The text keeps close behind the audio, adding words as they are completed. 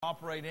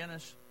operate in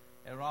us.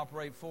 It'll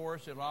operate for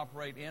us. It'll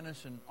operate in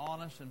us and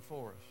on us and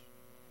for us.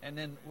 And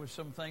then with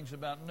some things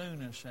about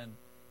newness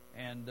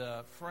and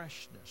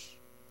freshness.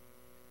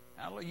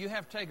 Hallelujah. You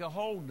have to take a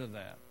hold of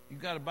that.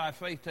 You've got to, by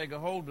faith, take a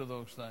hold of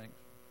those things.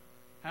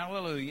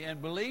 Hallelujah.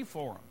 And believe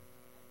for them.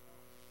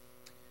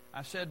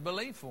 I said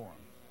believe for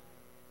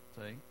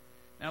them. See?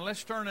 Now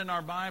let's turn in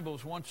our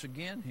Bibles once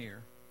again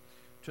here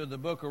to the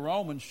book of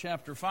Romans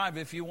chapter 5.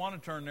 If you want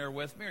to turn there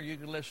with me, or you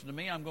can listen to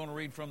me, I'm going to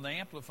read from the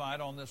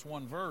Amplified on this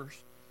one verse.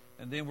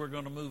 And then we're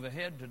going to move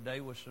ahead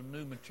today with some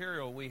new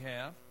material we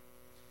have.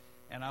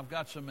 And I've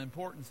got some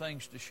important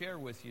things to share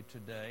with you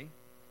today.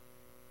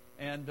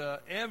 And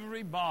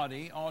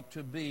everybody ought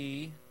to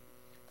be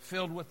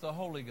filled with the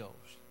Holy Ghost.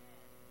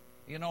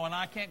 You know, and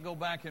I can't go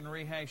back and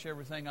rehash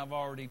everything I've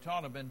already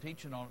taught. I've been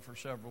teaching on it for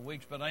several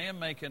weeks. But I am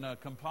making a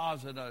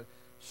composite,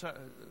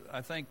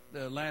 I think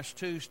the last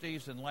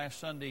Tuesdays and last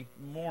Sunday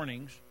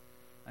mornings.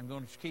 I'm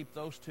going to keep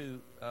those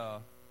two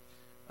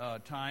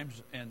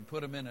times and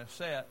put them in a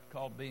set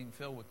called Being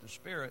Filled with the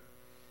Spirit.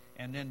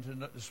 And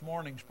then this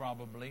morning's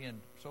probably, and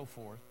so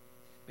forth.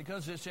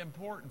 Because it's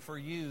important for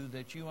you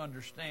that you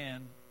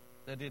understand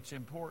that it's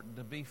important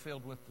to be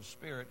filled with the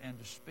Spirit and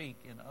to speak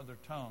in other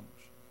tongues.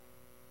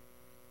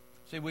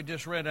 See, we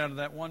just read out of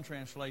that one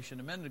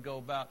translation a minute ago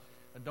about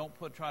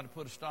try to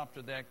put a stop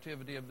to the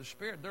activity of the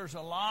Spirit. There's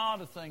a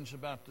lot of things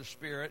about the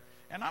Spirit,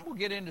 and I will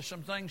get into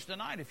some things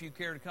tonight if you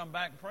care to come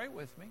back and pray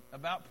with me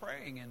about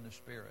praying in the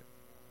Spirit.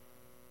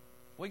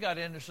 We got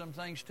into some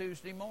things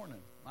Tuesday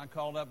morning. I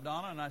called up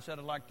Donna and I said,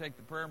 I'd like to take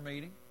the prayer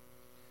meeting.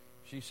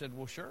 She said,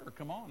 well, sure,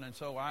 come on. And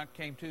so I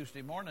came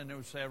Tuesday morning, there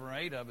was 7 or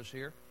 8 of us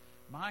here.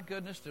 My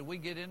goodness, did we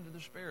get into the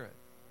Spirit.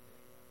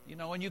 You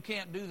know, and you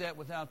can't do that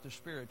without the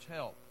Spirit's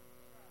help.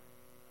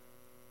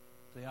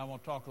 See, I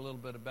want to talk a little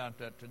bit about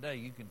that today.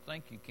 You can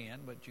think you can,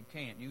 but you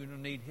can't. You're going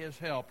to need His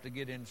help to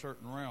get in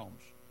certain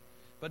realms.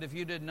 But if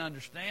you didn't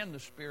understand the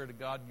Spirit of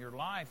God in your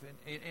life,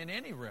 in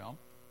any realm,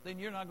 then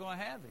you're not going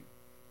to have Him.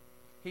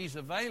 He's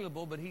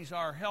available, but He's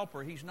our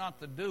helper. He's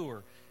not the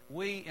doer.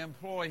 We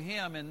employ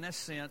Him in this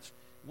sense.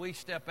 We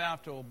step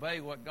out to obey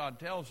what God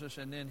tells us,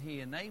 and then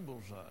He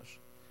enables us.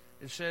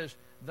 It says,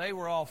 they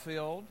were all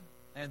filled,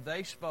 and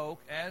they spoke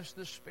as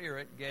the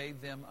Spirit gave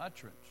them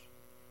utterance.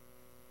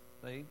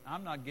 See,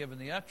 I'm not giving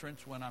the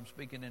utterance when I'm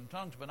speaking in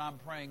tongues, but I'm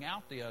praying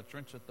out the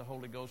utterance that the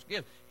Holy Ghost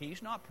gives.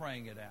 He's not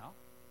praying it out.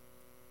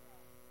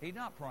 He's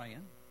not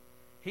praying.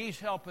 He's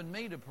helping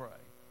me to pray.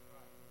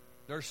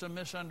 There's some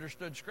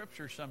misunderstood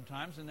scriptures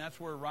sometimes, and that's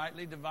where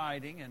rightly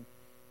dividing,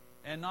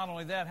 and not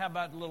only that, how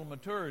about a little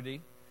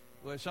maturity?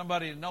 With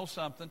somebody that knows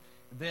something,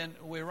 then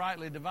we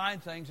rightly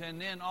divide things,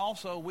 and then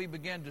also we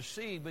begin to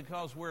see,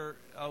 because we're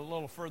a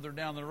little further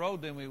down the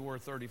road than we were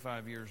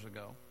 35 years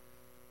ago,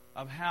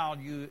 of how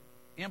you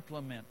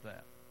implement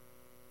that.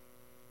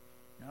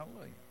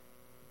 Hallelujah.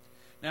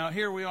 Now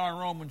here we are in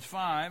Romans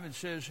 5. It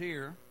says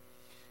here,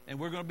 and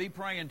we're going to be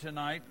praying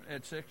tonight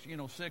at 6.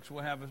 6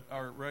 we'll have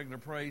our regular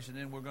praise, and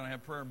then we're going to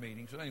have prayer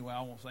meetings. So anyway,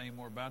 I won't say any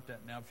more about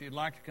that now. If you'd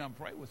like to come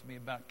pray with me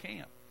about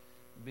camp,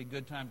 it'd be a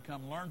good time to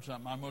come learn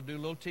something. I'm going to do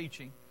a little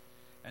teaching,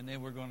 and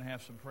then we're going to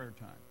have some prayer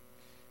time.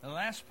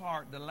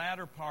 The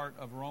latter part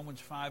of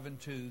Romans 5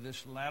 and 2,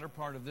 this latter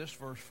part of this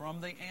verse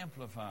from the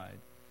Amplified,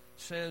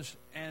 says,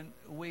 and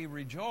we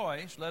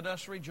rejoice, let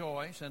us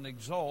rejoice and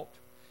exult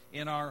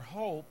in our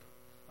hope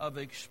of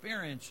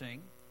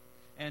experiencing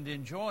and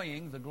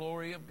enjoying the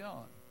glory of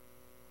God.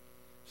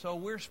 So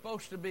we're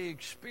supposed to be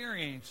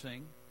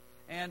experiencing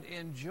and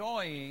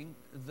enjoying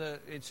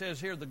it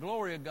says here, the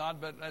glory of God,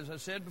 but as I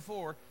said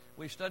before,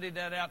 we studied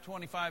that out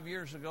 25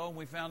 years ago, and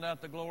we found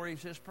out the glory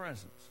is His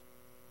presence.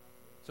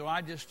 So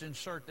I just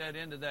insert that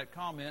into that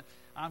comment.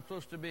 I'm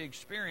supposed to be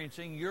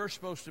experiencing, you're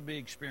supposed to be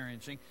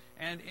experiencing,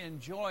 and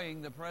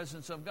enjoying the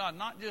presence of God.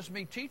 Not just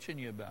me teaching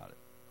you about it,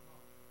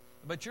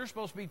 but you're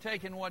supposed to be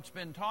taking what's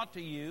been taught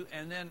to you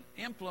and then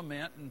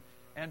implement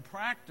and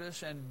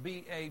practice and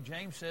be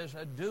James says,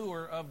 a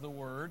doer of the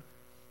Word.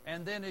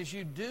 And then as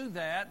you do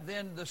that,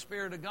 then the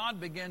Spirit of God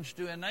begins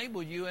to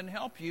enable you and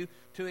help you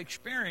to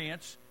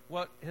experience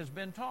what has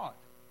been taught.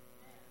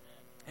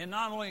 And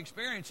not only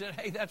experience it,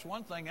 hey, that's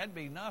one thing, that'd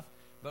be enough,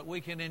 but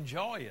we can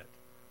enjoy it.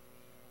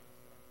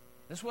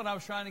 This is what I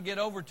was trying to get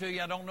over to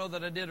you. I don't know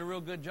that I did a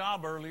real good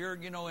job earlier,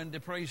 in the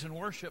praise and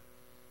worship,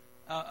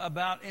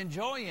 about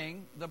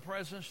enjoying the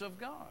presence of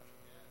God.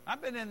 I've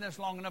been in this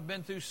long enough,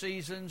 been through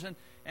seasons,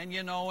 and you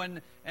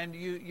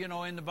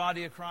in the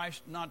body of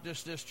Christ, not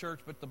just this church,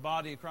 but the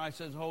body of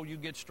Christ as a whole, you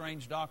get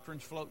strange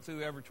doctrines float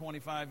through every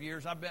 25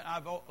 years.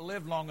 I've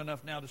lived long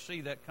enough now to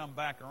see that come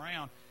back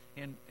around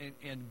in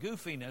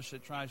goofiness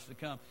that tries to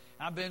come.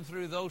 I've been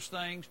through those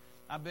things.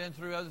 I've been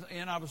through other,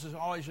 and I was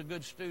always a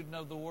good student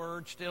of the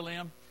Word, still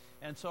am.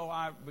 And so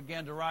I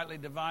began to rightly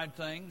divide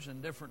things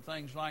and different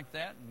things like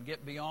that and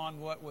get beyond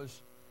what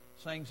was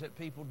things that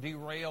people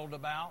derailed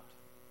about.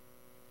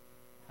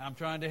 I'm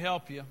trying to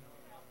help you.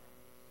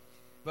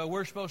 But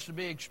we're supposed to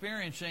be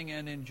experiencing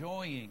and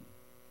enjoying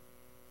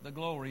the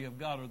glory of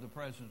God or the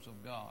presence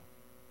of God.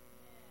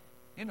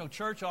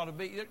 Church ought to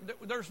be,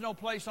 there's no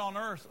place on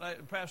earth,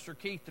 Pastor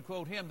Keith, to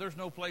quote him, there's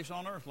no place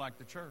on earth like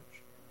the church.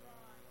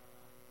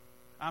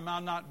 I'm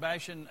not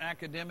bashing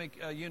academic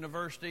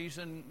universities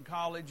and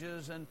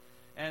colleges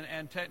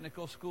and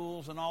technical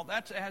schools and all.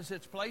 That has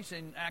its place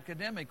in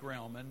academic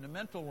realm and the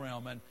mental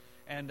realm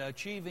and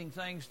achieving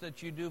things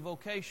that you do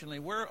vocationally.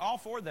 We're all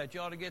for that. You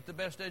ought to get the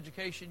best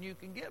education you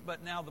can get.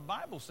 But now the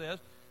Bible says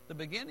the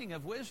beginning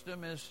of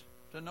wisdom is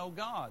to know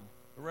God,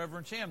 to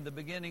reverence Him. The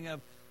beginning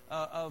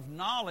of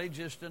knowledge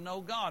is to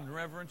know God and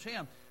reverence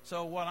Him.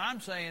 So what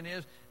I'm saying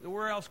is,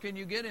 where else can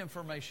you get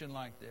information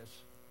like this?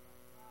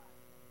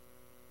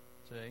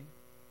 See?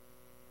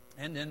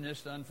 And then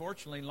this,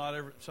 unfortunately,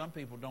 some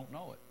people don't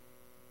know it.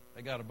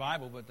 They got a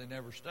Bible, but they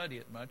never study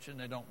it much, and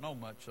they don't know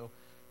much. So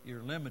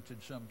you're limited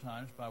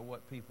sometimes by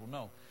what people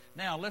know.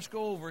 Now, let's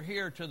go over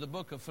here to the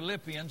book of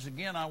Philippians.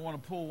 Again, I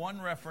want to pull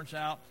one reference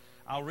out.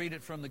 I'll read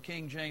it from the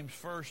King James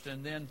first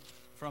and then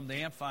from the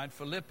Amplified,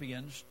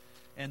 Philippians.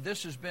 And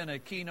this has been a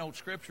keynote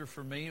scripture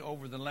for me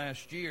over the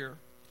last year.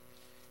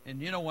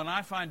 And, when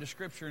I find a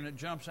scripture and it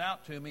jumps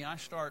out to me, I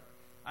start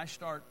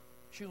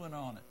chewing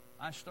on it.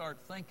 I start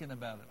thinking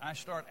about it. I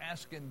start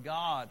asking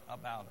God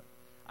about it.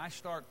 I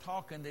start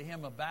talking to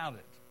Him about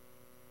it.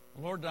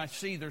 Lord, I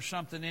see there's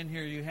something in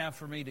here you have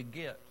for me to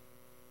get,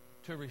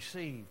 to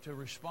receive, to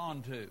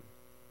respond to.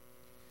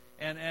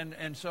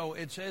 And so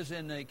it says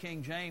in the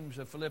King James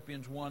of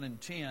Philippians 1 and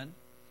 10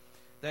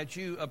 that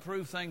you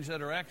approve things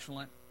that are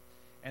excellent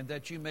and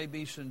that you may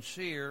be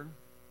sincere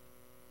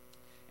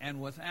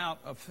and without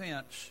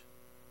offense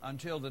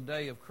until the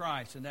day of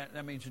Christ. And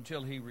that means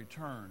until He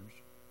returns.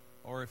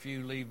 Or if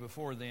you leave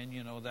before then,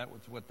 that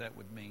was what that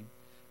would mean.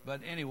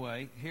 But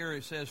anyway, here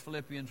it says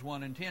Philippians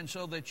 1 and 10,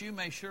 so that you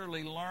may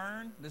surely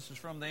learn, this is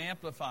from the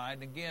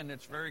Amplified, again,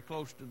 it's very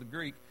close to the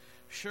Greek,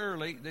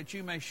 that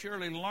you may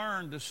surely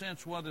learn to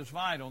sense what is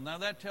vital. Now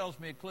that tells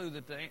me a clue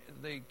that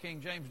the King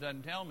James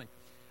doesn't tell me.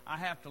 I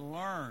have to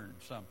learn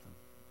something.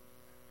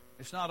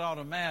 It's not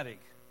automatic.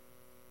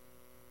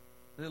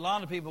 A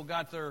lot of people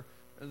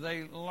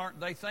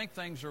they think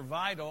things are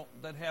vital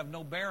that have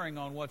no bearing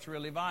on what's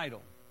really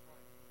vital.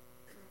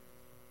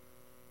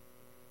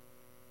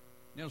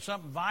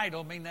 Something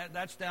vital,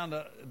 that's down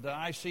to the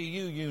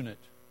ICU unit.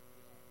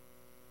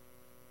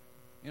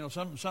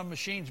 Some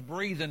machine's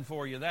breathing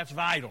for you. That's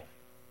vital.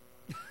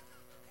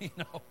 If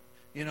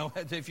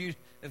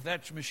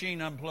that machine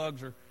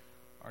unplugs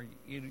or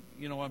you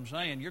know what I'm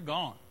saying, you're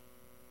gone.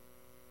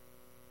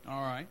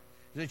 All right.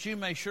 That you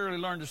may surely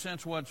learn to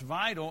sense what's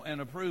vital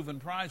and approve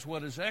and prize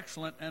what is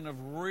excellent and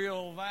of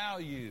real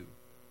value.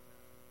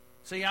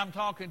 See, I'm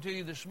talking to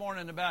you this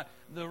morning about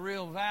the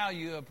real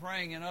value of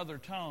praying in other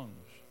tongues.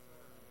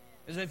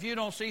 Is if you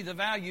don't see the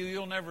value,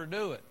 you'll never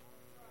do it.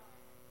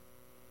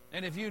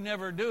 And if you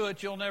never do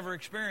it, you'll never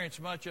experience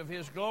much of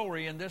His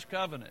glory in this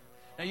covenant.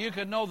 Now, you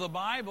can know the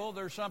Bible.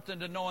 There's something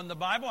to know in the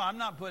Bible. I'm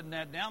not putting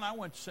that down. I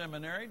went to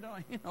seminary.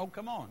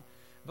 Come on.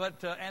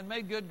 But and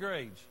made good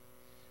grades.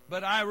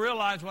 But I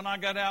realized when I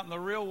got out in the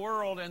real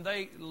world and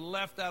they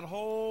left that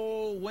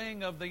whole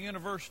wing of the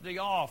university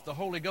off, the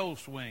Holy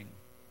Ghost wing.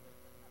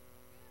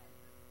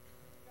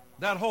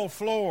 That whole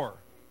floor.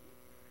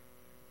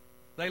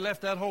 They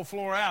left that whole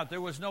floor out.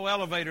 There was no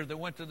elevator that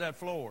went to that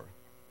floor.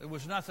 There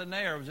was nothing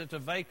there. It was just a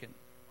vacant.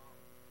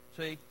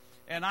 See?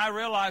 And I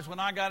realized when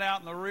I got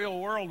out in the real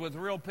world with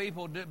real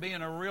people,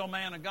 being a real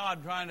man of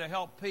God, trying to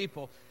help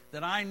people,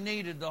 that I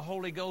needed the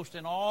Holy Ghost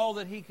and all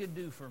that He could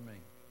do for me.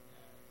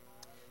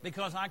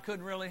 Because I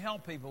couldn't really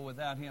help people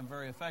without Him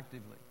very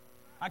effectively.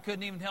 I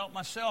couldn't even help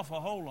myself a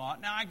whole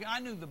lot. Now, I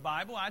knew the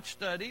Bible. I'd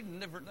studied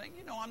and different things.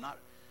 I'm not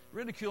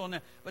ridiculing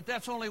that. But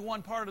that's only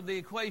one part of the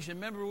equation.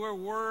 Remember, we're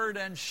word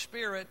and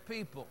spirit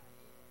people.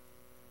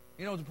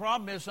 The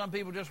problem is some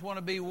people just want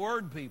to be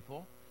word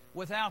people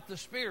without the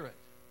spirit.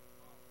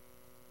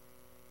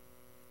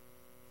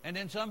 And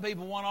then some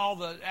people want all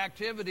the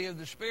activity of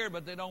the spirit,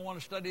 but they don't want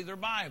to study their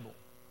Bible.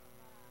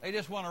 They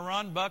just want to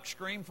run, buck,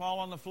 scream, fall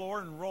on the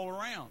floor, and roll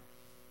around.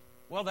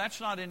 Well,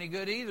 that's not any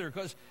good either,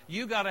 because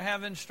you got to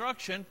have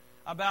instruction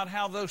about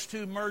how those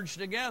two merge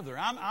together.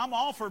 I'm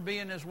all for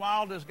being as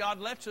wild as God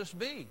lets us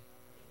be.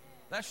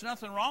 That's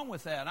nothing wrong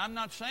with that. I'm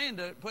not saying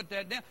to put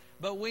that down,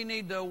 but we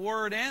need the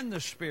Word and the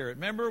Spirit.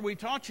 Remember, we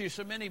taught you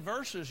so many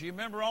verses. You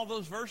remember all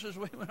those verses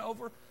we went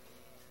over?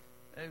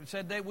 It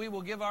said that we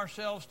will give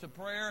ourselves to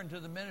prayer and to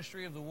the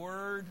ministry of the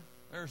Word.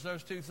 There's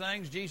those two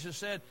things. Jesus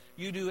said,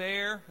 you do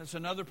err. That's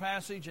another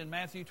passage in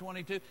Matthew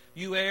 22.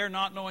 You err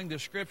not knowing the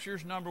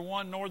Scriptures, number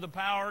one, nor the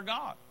power of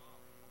God.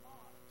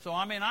 So,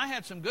 I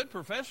had some good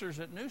professors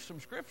that knew some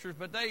Scriptures,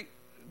 but they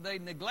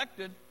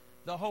neglected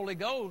the Holy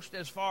Ghost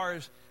as far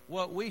as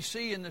what we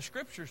see in the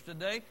Scriptures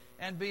today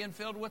and being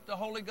filled with the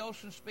Holy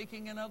Ghost and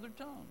speaking in other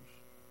tongues.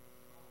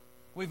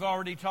 We've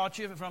already taught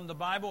you from the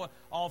Bible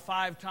all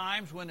 5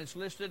 times when it's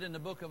listed in the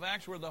book of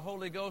Acts where the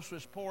Holy Ghost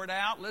was poured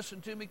out.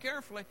 Listen to me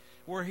carefully.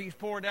 Where He's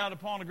poured out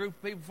upon a group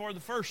of people for the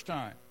first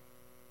time.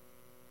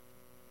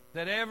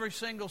 That every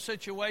single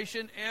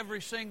situation,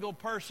 every single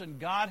person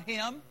got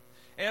Him.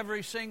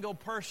 every single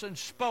person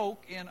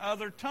spoke in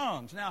other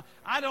tongues. Now,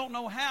 I don't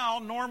know how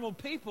normal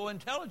people,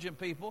 intelligent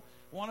people,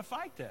 want to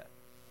fight that.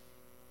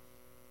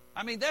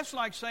 I mean, that's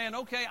like saying,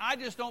 okay, I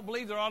just don't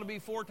believe there ought to be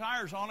 4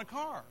 tires on a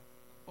car.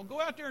 Well, go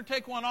out there and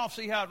take one off,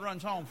 see how it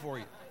runs home for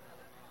you.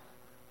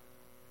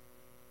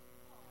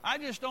 I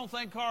just don't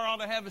think car ought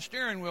to have a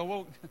steering wheel.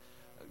 Well,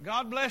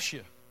 God bless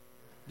you.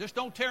 Just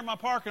don't tear my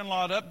parking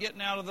lot up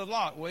getting out of the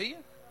lot, will you?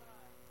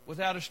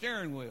 Without a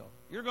steering wheel.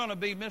 You're going to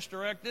be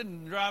misdirected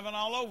and driving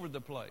all over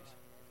the place.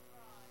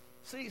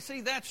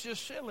 See, that's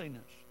just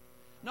silliness.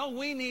 No,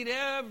 we need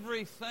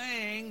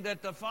everything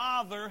that the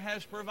Father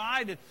has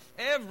provided.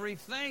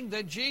 Everything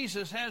that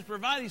Jesus has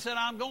provided. He said,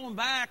 I'm going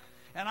back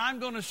and I'm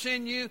going to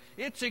send you.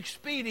 It's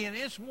expedient.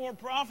 It's more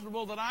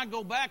profitable that I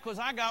go back because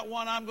I got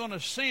one I'm going to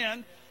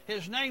send.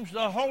 His name's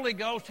the Holy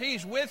Ghost.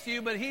 He's with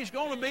you, but He's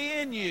going to be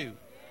in you.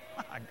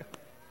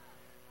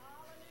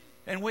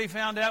 And we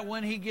found out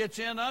when He gets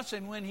in us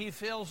and when He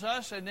fills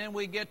us and then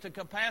we get to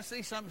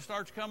capacity, something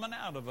starts coming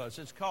out of us.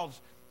 It's called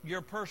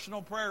your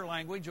personal prayer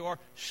language or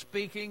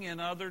speaking in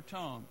other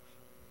tongues.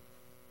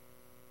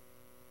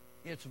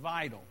 It's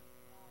vital.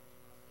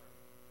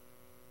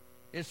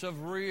 It's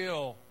of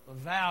real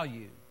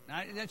value.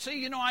 Now,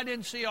 see, I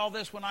didn't see all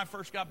this when I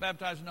first got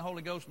baptized in the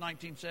Holy Ghost in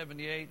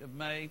 1978 of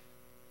May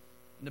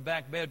in the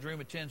back bedroom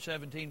at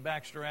 1017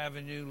 Baxter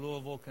Avenue,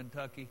 Louisville,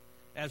 Kentucky,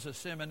 as a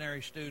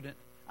seminary student.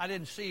 I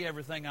didn't see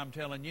everything I'm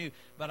telling you,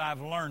 but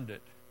I've learned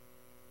it.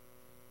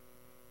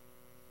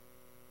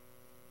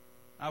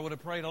 I would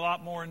have prayed a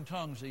lot more in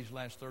tongues these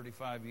last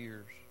 35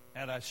 years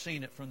had I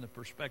seen it from the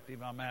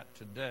perspective I'm at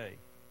today.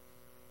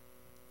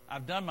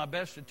 I've done my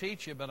best to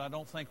teach you, but I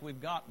don't think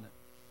we've gotten it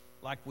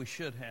like we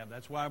should have.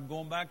 That's why I'm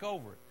going back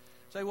over it.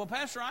 Say, well,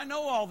 Pastor, I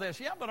know all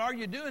this. Yeah, but are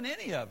you doing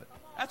any of it?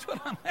 That's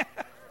what I'm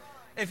at.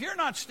 If you're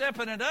not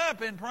stepping it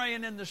up and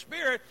praying in the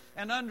Spirit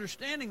and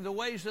understanding the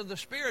ways of the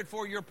Spirit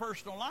for your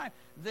personal life,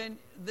 then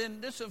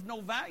this is of no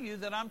value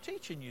that I'm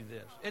teaching you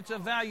this. It's a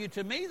value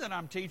to me that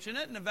I'm teaching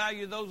it and a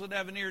value to those that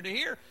have an ear to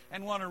hear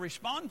and want to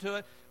respond to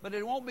it, but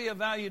it won't be a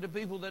value to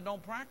people that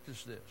don't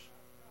practice this.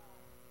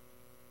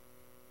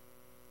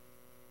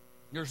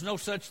 There's no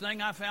such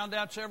thing, I found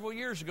out several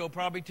years ago,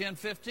 probably 10,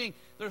 15.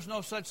 There's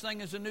no such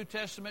thing as a New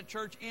Testament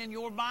church in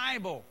your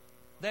Bible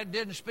that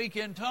didn't speak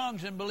in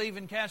tongues and believe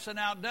in casting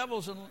out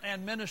devils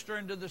and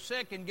ministering to the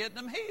sick and getting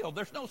them healed.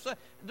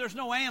 There's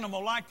no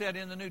animal like that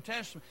in the New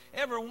Testament.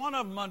 Every one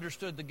of them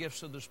understood the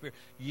gifts of the Spirit.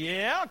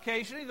 Yeah,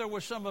 occasionally there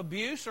was some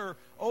abuse or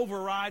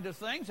override of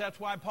things. That's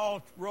why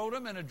Paul wrote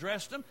them and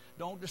addressed them.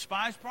 Don't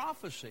despise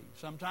prophecy.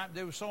 Sometimes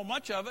there was so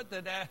much of it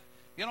that,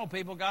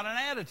 people got an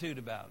attitude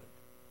about it.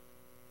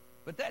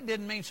 But that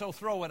didn't mean so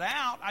throw it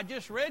out. I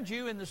just read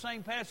you in the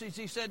same passage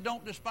he said,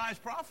 don't despise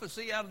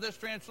prophecy out of this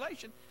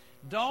translation.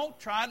 Don't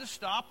try to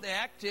stop the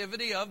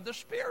activity of the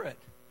Spirit.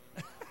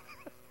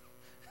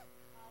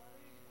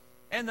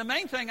 And the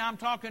main thing I'm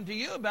talking to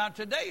you about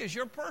today is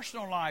your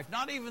personal life.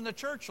 Not even the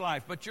church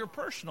life, but your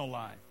personal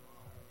life.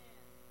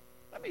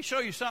 Let me show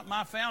you something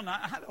I found.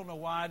 I don't know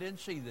why I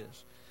didn't see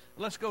this.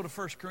 Let's go to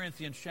 1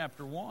 Corinthians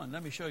chapter 1.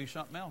 Let me show you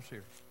something else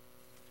here.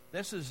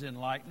 This is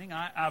enlightening.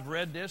 I've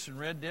read this and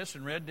read this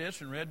and read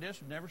this and read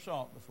this and never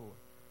saw it before.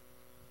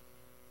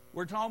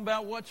 We're talking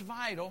about what's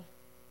vital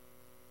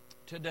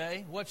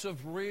today, what's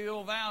of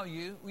real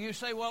value. You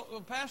say, well,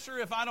 Pastor,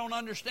 if I don't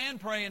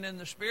understand praying in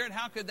the Spirit,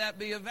 how could that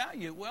be of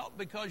value? Well,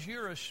 because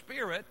you're a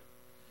spirit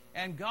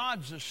and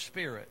God's a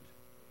spirit.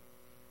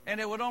 And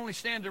it would only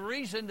stand to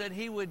reason that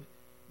He would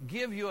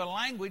give you a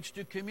language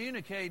to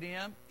communicate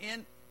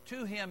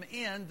to Him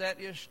in that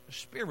is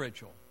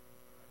spiritual.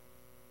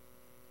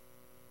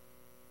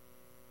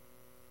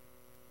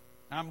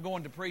 I'm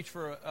going to preach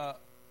for a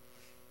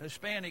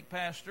Hispanic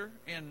pastor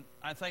in,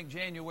 I think,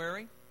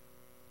 January.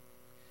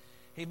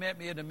 He met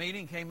me at a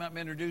meeting, came up and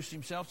introduced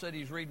himself, said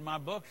he's reading my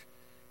books,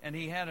 and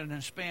he had an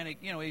Hispanic,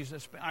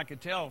 I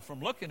could tell from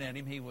looking at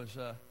him he was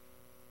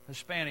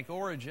Hispanic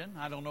origin.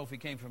 I don't know if he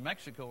came from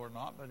Mexico or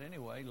not, but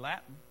anyway,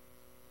 Latin.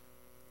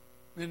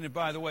 And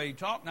by the way he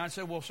talked, and I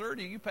said, well, sir,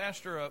 do you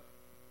pastor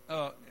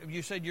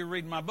you said you're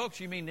reading my books,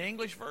 you mean the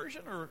English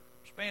version or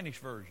Spanish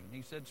version?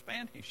 He said,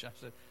 Spanish. I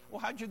said, well,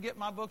 how'd you get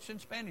my books in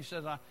Spanish? He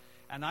says,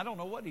 and I don't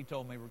know what he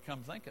told me,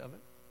 come think of it.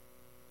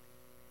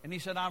 And he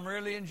said, I'm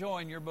really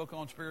enjoying your book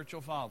on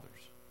spiritual fathers.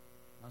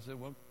 I said,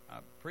 well, I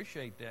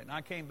appreciate that. And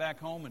I came back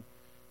home, and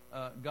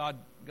God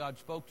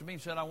spoke to me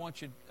and said, I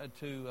want you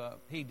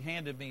he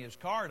handed me his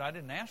card. I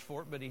didn't ask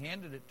for it, but he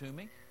handed it to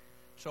me.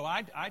 So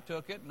I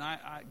took it, and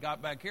I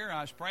got back here, and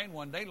I was praying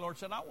one day. The Lord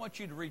said, I want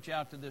you to reach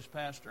out to this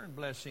pastor and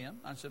bless him.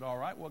 I said, all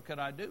right, what could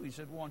I do? He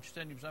said, well, why don't you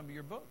send him some of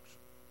your books?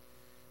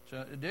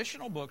 So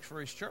additional books for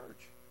his church.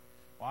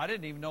 Well, I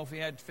didn't even know if he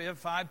had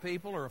 5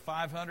 people or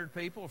 500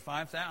 people or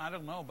 5,000. I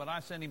don't know, but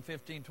I sent him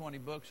 15, 20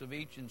 books of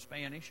each in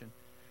Spanish and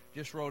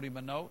just wrote him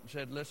a note and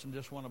said, listen,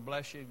 just want to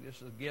bless you. This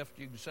is a gift.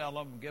 You can sell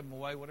them and give them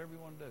away, whatever you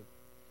want to do.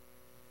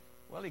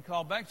 Well, he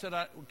called back and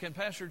said, can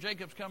Pastor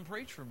Jacobs come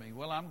preach for me?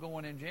 Well, I'm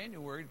going in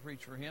January to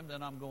preach for him.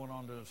 Then I'm going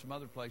on to some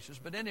other places.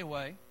 But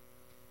anyway,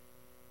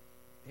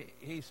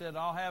 he said,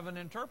 I'll have an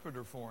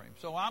interpreter for him.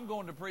 So I'm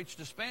going to preach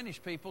to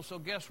Spanish people, so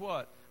guess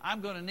what?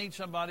 I'm going to need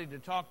somebody to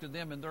talk to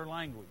them in their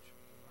language.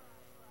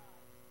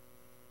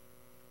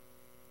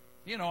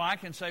 You know, I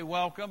can say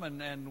welcome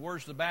and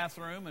where's the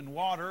bathroom and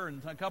water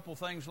and a couple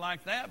things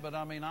like that, but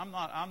I mean, I'm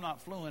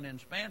not fluent in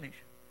Spanish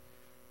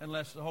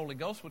unless the Holy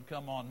Ghost would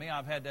come on me.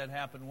 I've had that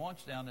happen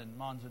once down in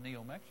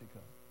Manzanillo, Mexico.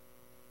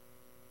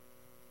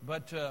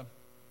 But,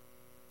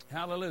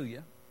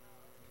 hallelujah.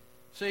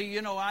 See,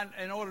 you know,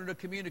 in order to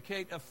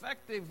communicate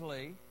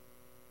effectively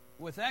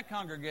with that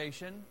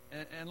congregation,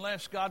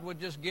 unless God would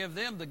just give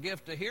them the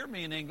gift to hear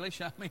me in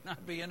English, I mean,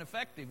 I'd be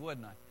ineffective,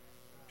 wouldn't I?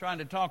 Trying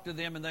to talk to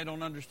them and they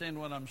don't understand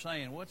what I'm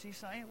saying. What's he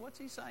saying? What's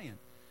he saying?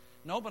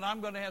 No, but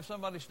I'm going to have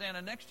somebody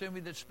standing next to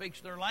me that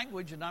speaks their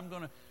language, and I'm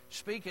going to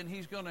speak and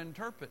he's going to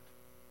interpret.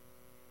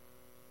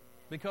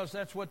 Because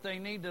that's what they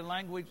need, the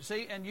language.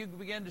 See, and you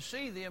begin to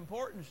see the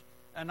importance.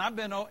 And I've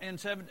been in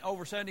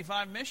over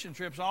 75 mission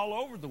trips all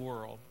over the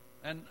world.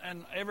 And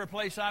every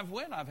place I've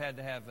went, I've had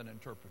to have an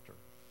interpreter.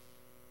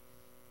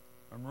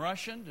 From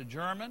Russian to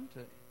German to,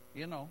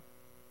 you know,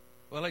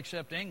 well,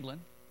 except England.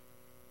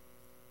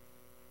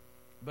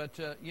 But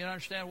you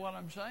understand what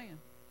I'm saying?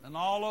 And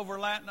all over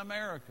Latin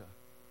America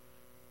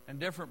and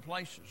different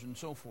places and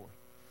so forth.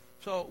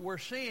 So we're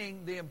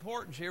seeing the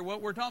importance here.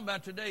 What we're talking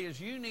about today is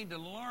you need to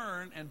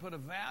learn and put a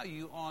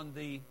value on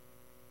the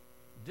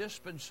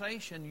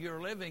dispensation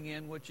you're living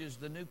in, which is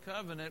the new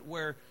covenant,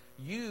 where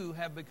you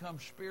have become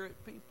spirit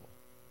people.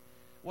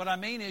 What I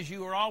mean is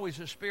you were always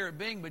a spirit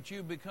being, but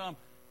you become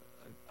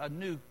a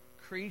new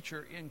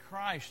creature in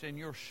Christ, and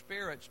your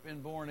spirit's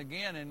been born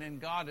again, and then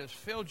God has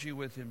filled you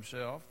with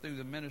himself through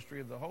the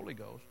ministry of the Holy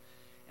Ghost,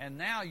 and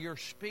now you're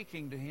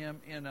speaking to him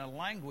in a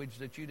language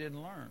that you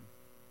didn't learn.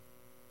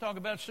 Talk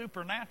about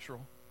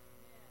supernatural.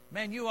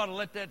 Man, you ought to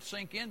let that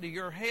sink into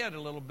your head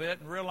a little bit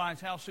and realize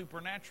how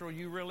supernatural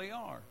you really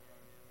are.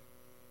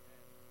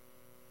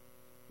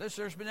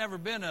 There's never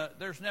been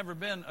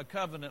a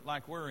covenant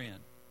like we're in.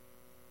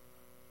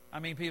 I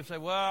mean, people say,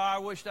 well, I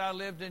wished I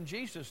lived in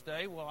Jesus'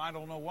 day. Well, I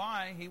don't know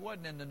why. He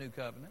wasn't in the new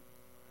covenant.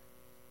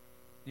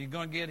 You're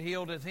going to get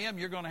healed with him.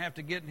 You're going to have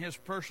to get in his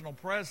personal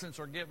presence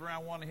or get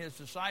around one of his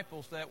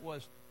disciples that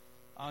was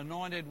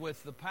anointed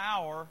with the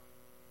power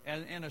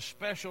and in a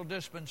special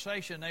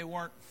dispensation. They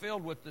weren't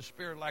filled with the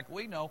Spirit like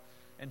we know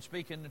and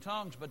speak in the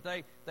tongues, but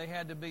they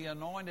had to be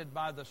anointed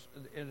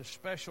in a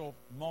special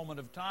moment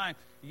of time.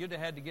 You'd have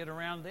had to get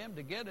around them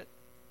to get it.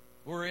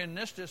 We're in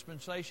this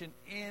dispensation.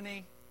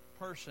 Any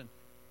person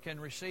can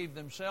receive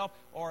themselves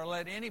or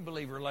let any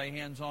believer lay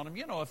hands on them.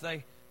 You know, if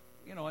they,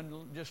 you know,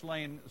 and just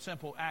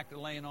simple act of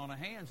laying on of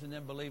hands and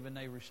then believing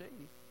they receive.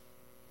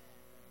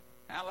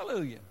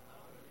 Hallelujah.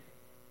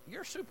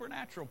 You're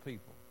supernatural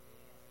people.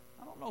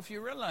 I don't know if you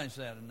realize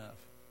that enough.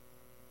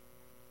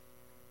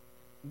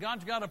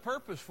 God's got a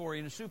purpose for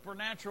you in a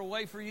supernatural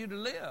way for you to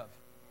live.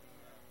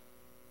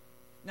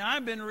 Now,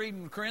 I've been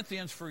reading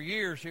Corinthians for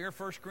years here,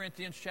 1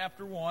 Corinthians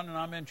chapter 1, and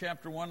I'm in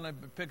chapter 1.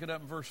 Let me pick it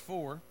up in verse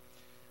 4.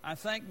 I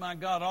thank my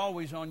God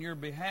always on your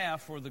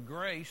behalf for the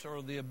grace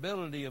or the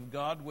ability of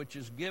God which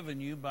is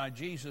given you by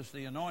Jesus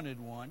the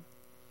Anointed One.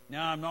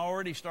 Now, I'm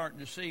already starting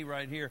to see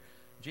right here,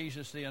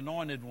 Jesus the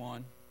Anointed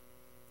One,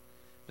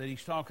 that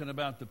he's talking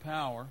about the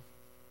power.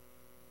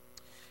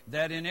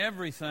 That in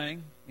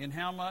everything, in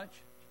how much?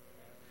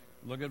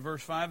 Look at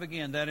verse 5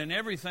 again. That in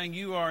everything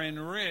you are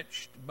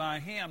enriched by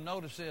him.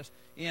 Notice this.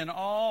 In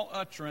all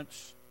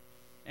utterance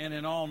and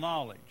in all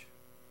knowledge.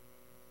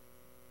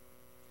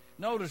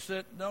 Notice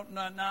that,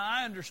 now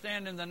I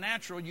understand in the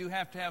natural you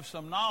have to have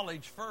some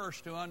knowledge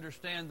first to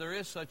understand there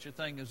is such a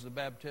thing as the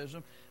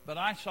baptism. But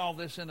I saw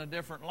this in a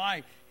different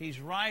light.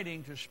 He's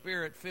writing to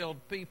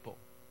Spirit-filled people.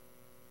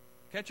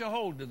 Catch a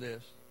hold of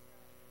this.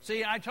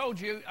 See, I told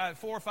you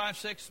 4, 5,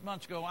 6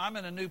 months ago, I'm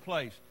in a new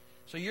place.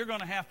 So you're going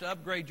to have to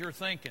upgrade your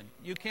thinking.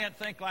 You can't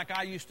think like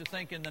I used to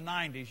think in the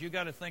 90s. You've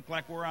got to think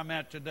like where I'm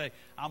at today.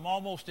 I'm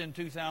almost in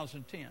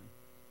 2010. I'm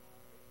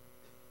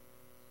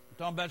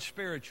talking about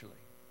spiritually.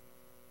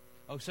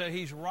 Oh, so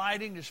he's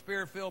writing to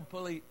Spirit-filled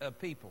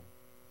people.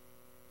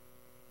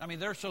 I mean,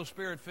 they're so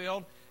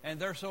Spirit-filled and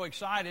they're so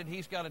excited,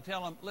 he's got to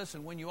tell them,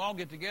 listen, when you all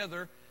get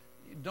together,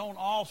 don't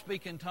all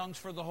speak in tongues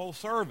for the whole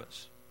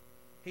service.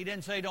 He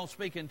didn't say don't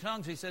speak in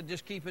tongues. He said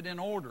just keep it in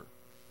order.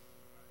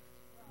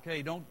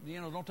 Okay, don't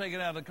take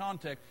it out of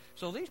context.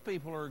 So these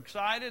people are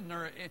excited,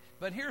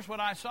 but here's what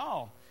I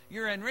saw.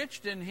 You're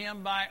enriched in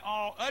him by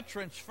all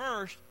utterance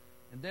first,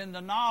 and then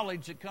the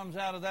knowledge that comes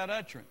out of that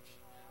utterance.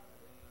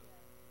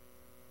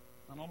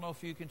 I don't know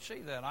if you can see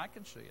that. I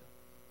can see it.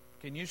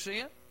 Can you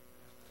see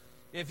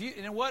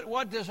it?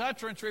 What does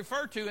utterance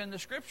refer to in the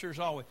Scriptures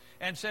always?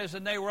 And it says,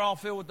 and they were all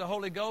filled with the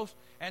Holy Ghost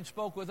and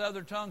spoke with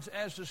other tongues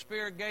as the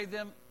Spirit gave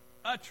them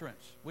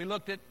utterance. We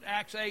looked at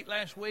Acts 8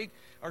 last week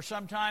or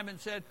sometime and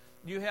said,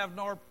 you have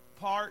nor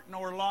part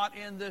nor lot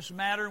in this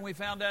matter, and we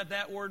found out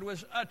that word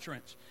was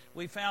utterance.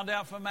 We found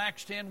out from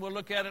Acts 10, we'll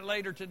look at it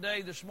later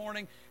today, this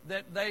morning,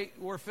 that they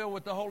were filled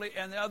with the Holy,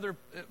 and the other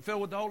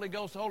filled with the Holy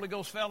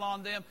Ghost fell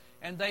on them,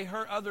 and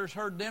others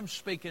heard them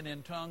speaking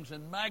in tongues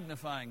and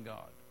magnifying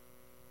God.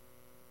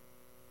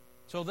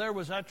 So there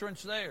was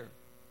utterance there.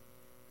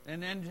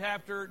 And in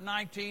chapter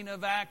 19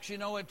 of Acts, you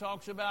know, it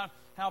talks about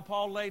how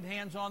Paul laid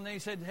hands on them. He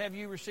said, have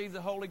you received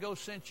the Holy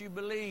Ghost since you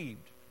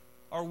believed?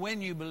 Or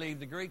when you believed,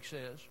 the Greek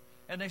says.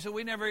 And they said,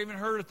 we never even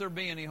heard if there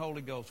be any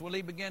Holy Ghost. Well,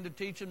 he began to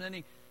teach them.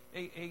 Then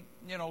he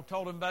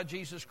told them about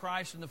Jesus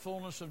Christ and the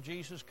fullness of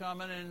Jesus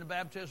coming. And in the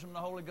baptism of the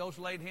Holy Ghost,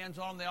 laid hands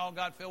on them. They all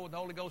got filled with the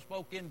Holy Ghost,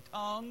 spoke in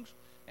tongues,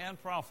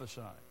 and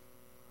prophesied.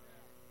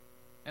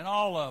 And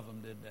all of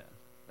them did that.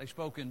 They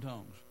spoke in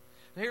tongues.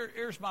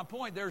 Here's my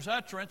point. There's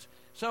utterance.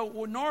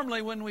 So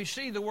normally when we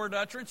see the word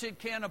utterance, it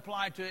can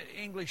apply to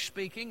English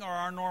speaking or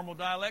our normal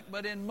dialect,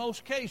 but in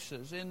most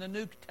cases, in the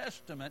New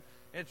Testament,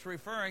 it's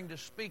referring to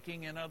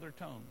speaking in other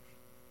tongues.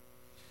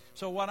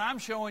 So what I'm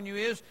showing you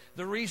is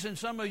the reason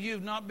some of you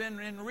have not been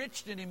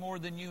enriched any more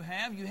than you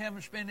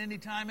haven't spent any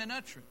time in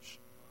utterance.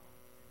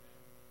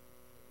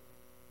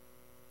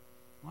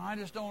 Well, I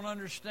just don't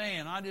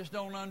understand.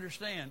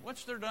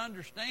 What's there to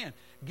understand?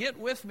 Get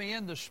with me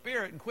in the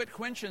Spirit and quit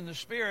quenching the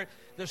Spirit.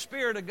 The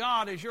Spirit of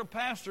God, as your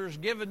pastor, has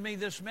given me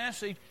this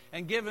message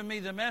and given me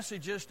the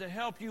messages to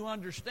help you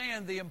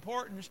understand the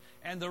importance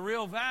and the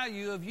real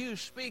value of you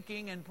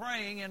speaking and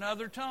praying in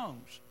other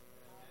tongues.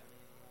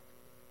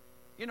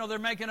 You know, they're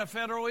making a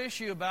federal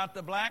issue about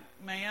the black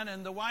man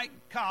and the white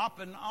cop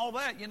and all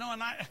that, you know,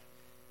 and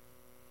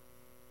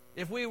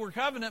if we were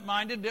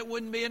covenant-minded, it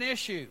wouldn't be an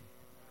issue.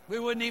 We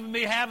wouldn't even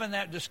be having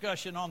that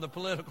discussion on the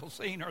political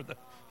scene or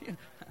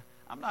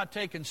I'm not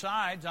taking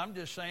sides. I'm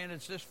just saying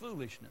it's this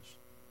foolishness.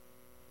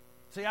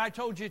 See, I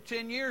told you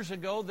 10 years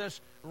ago this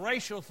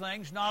racial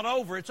thing's not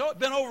over. It's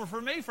been over for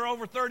me for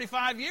over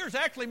 35 years.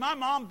 Actually, my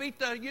mom beat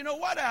the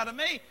you-know-what out of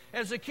me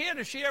as a kid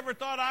if she ever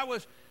thought I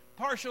was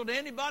partial to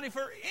anybody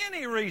for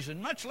any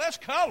reason, much less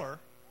color.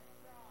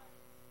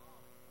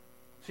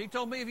 She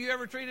told me, if you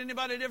ever treat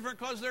anybody different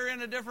because they're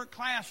in a different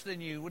class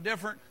than you, a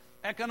different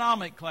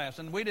economic class,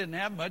 and we didn't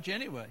have much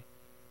anyway.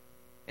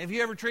 If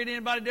you ever treat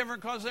anybody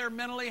different because they're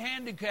mentally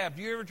handicapped,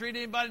 you ever treat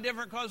anybody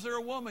different because they're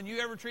a woman, you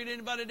ever treat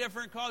anybody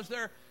different because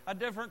they're a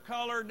different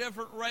color,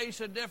 different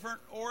race, a different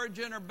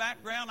origin or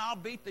background, I'll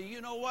beat the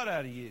you-know-what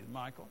out of you,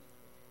 Michael.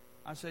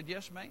 I said,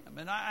 yes, ma'am.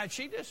 And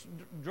she just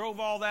drove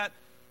all that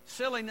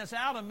silliness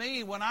out of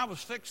me when I was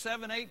 6,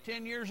 7, 8,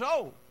 10 years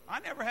old.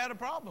 I never had a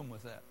problem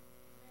with that.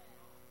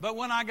 But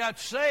when I got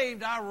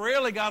saved, I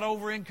really got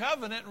over in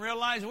covenant and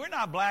realized we're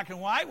not black and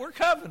white. We're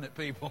covenant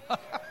people.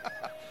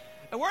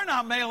 And we're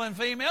not male and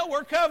female.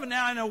 We're covenant.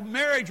 Now, in a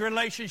marriage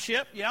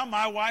relationship, yeah,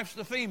 my wife's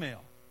the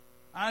female.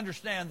 I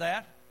understand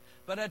that.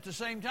 But at the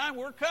same time,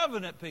 we're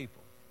covenant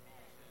people.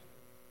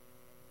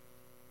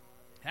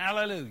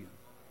 Hallelujah.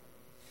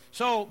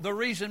 So the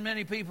reason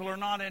many people are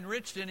not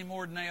enriched any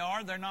more than they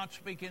are, they're not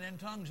speaking in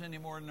tongues any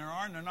more than they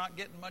are, and they're not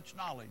getting much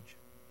knowledge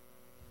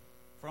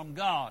from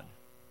God.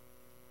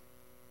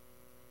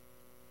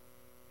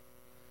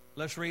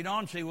 Let's read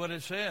on, see what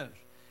it says.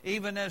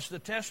 Even as the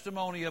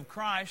testimony of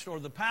Christ, or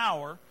the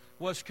power,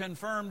 was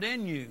confirmed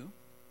in you.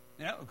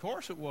 Yeah, of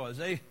course it was.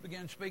 They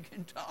began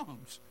speaking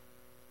tongues.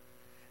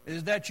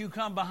 Is that you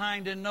come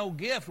behind in no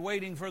gift,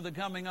 waiting for the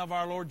coming of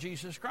our Lord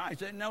Jesus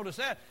Christ. And notice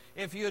that.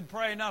 If you'd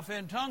pray enough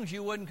in tongues,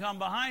 you wouldn't come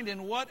behind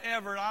in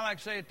whatever, I like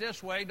to say it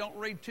this way, don't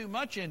read too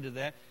much into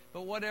that,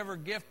 but whatever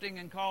gifting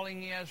and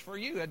calling He has for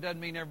you. That doesn't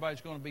mean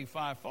everybody's going to be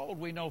fivefold.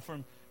 We know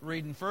from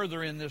reading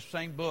further in this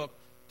same book,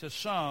 to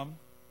some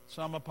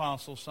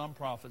apostles, some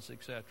prophets,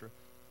 etc.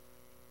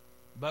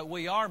 But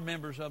we are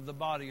members of the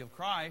body of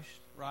Christ,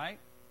 right?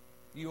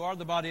 You are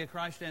the body of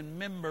Christ, and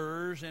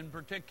members in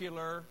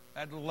particular,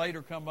 that will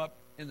later come up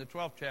in the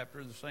 12th chapter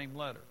of the same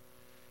letter.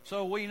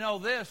 So we know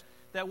this,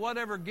 that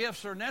whatever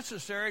gifts are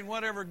necessary and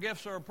whatever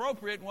gifts are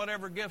appropriate and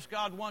whatever gifts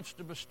God wants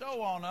to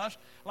bestow on us,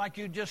 like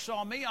you just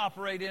saw me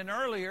operate in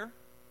earlier.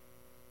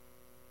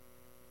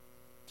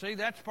 See,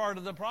 that's part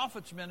of the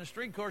prophet's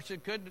ministry. Of course,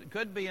 it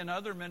could be in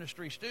other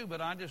ministries too,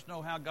 but I just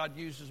know how God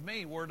uses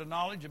me. Word of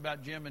knowledge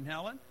about Jim and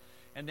Helen,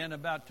 and then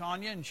about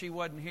Tanya, and she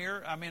wasn't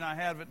here. I mean, I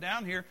have it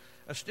down here,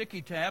 a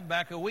sticky tab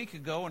back a week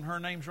ago, and her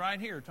name's right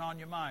here,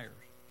 Tanya Myers.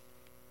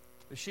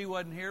 But she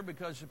wasn't here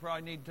because she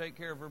probably needed to take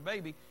care of her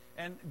baby,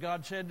 and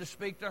God said to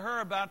speak to her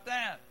about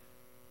that.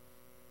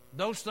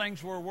 Those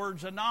things were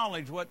words of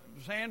knowledge. What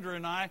Sandra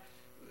and I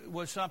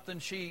was something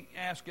she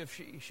asked if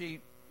she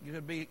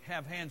could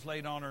have hands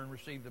laid on her and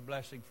receive the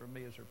blessing from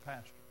me as her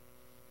pastor.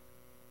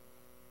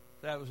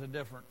 That was a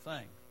different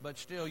thing. But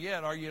still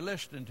yet, are you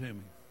listening to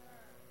me?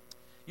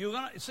 You're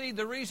gonna see,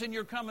 the reason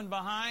you're coming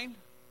behind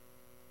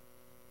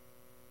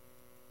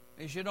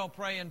is you don't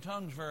pray in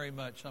tongues very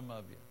much, some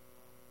of you.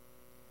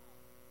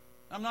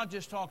 I'm not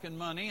just talking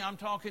money. I'm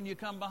talking you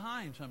come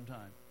behind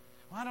sometimes.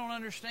 Well, I don't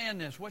understand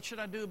this. What should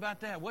I do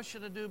about that? What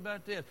should I do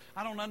about this?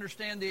 I don't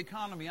understand the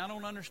economy. I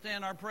don't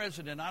understand our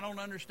president. I don't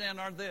understand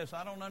our this.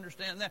 I don't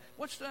understand that.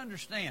 What's to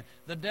understand?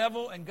 The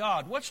devil and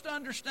God. What's to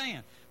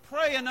understand?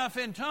 Pray enough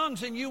in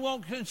tongues and you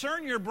won't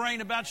concern your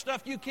brain about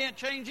stuff you can't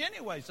change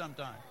anyway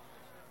sometimes.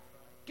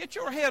 Get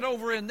your head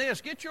over in this.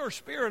 Get your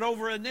spirit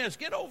over in this.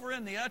 Get over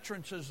in the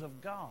utterances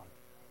of God.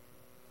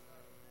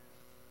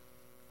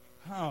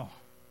 Oh.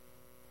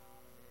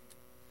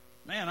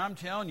 Man, I'm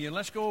telling you,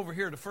 let's go over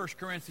here to 1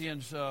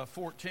 Corinthians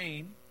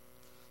 14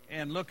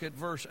 and look at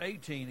verse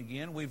 18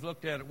 again. We've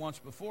looked at it once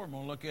before. I'm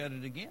going to look at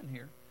it again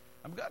here.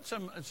 I've got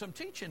some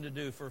teaching to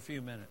do for a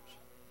few minutes.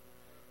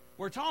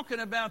 We're talking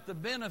about the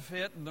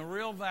benefit and the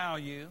real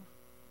value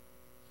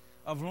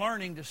of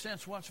learning to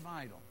sense what's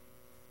vital.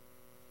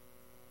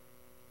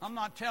 I am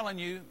not telling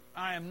you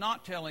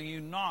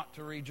not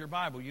to read your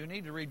Bible. You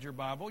need to read your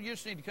Bible. You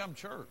just need to come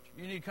to church.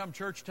 You need to come to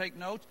church, take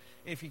notes.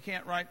 If you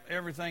can't write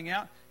everything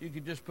out, you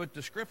could just put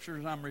the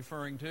scriptures I'm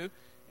referring to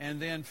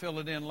and then fill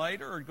it in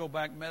later or go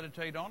back and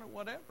meditate on it,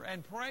 whatever.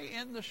 And pray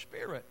in the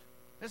Spirit.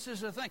 This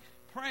is the thing,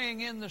 praying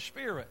in the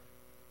Spirit.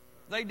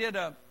 They did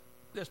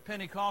this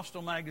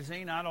Pentecostal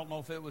magazine. I don't know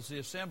if it was the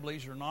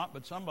Assemblies or not,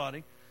 but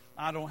somebody,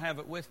 I don't have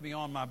it with me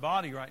on my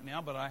body right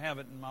now, but I have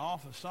it in my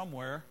office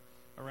somewhere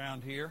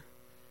around here.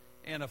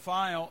 In a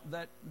file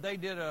that they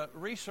did a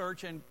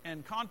research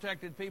and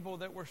contacted people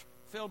that were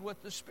filled with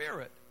the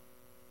Spirit.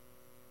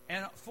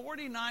 And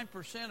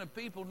 49% of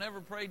people never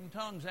prayed in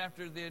tongues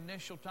after the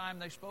initial time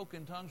they spoke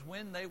in tongues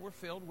when they were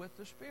filled with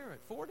the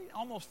Spirit.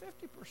 Almost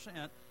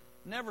 50%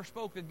 never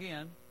spoke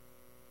again.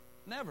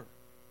 Never.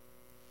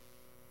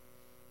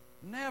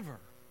 Never.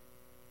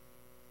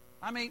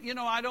 I mean,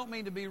 I don't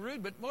mean to be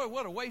rude, but boy,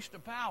 what a waste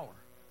of power.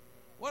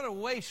 What a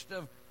waste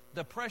of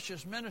the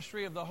precious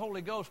ministry of the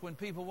Holy Ghost when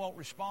people won't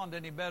respond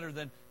any better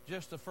than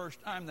just the first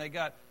time they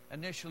got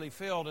initially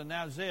filled and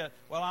that's it.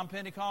 Well, I'm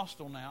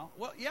Pentecostal now.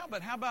 Well, yeah,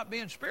 but how about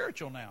being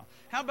spiritual now?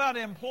 How about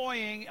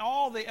employing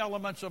all the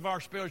elements of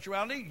our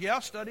spirituality? Yeah,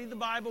 study the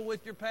Bible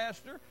with your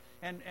pastor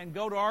and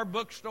go to our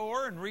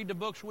bookstore and read the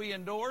books we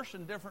endorse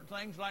and different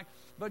things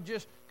but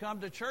just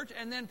come to church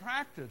and then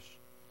practice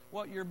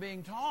what you're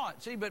being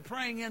taught. See, but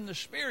praying in the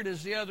Spirit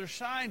is the other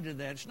side to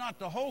that. It's not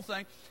the whole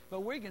thing,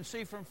 but we can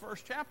see from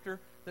first chapter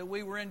that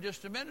we were in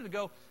just a minute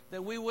ago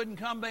that we wouldn't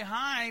come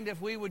behind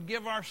if we would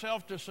give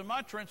ourselves to some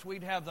utterance.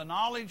 We'd have the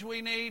knowledge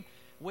we need.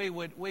 We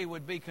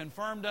would be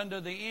confirmed unto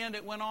the end,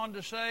 it went on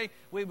to say.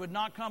 We would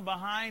not come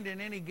behind in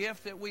any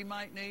gift that we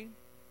might need.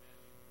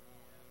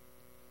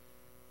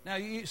 Now,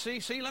 you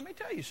see, let me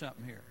tell you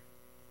something here.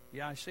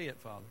 Yeah, I see it,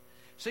 Father.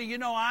 See,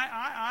 in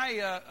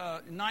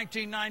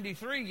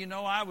 1993,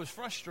 I was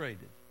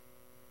frustrated.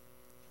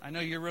 I know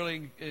you're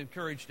really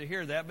encouraged to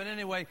hear that, but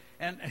anyway,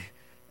 and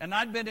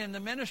I'd been in the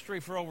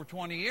ministry for over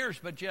 20 years,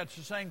 but yet at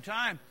the same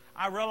time,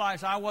 I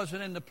realized I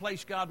wasn't in the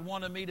place God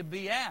wanted me to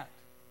be at,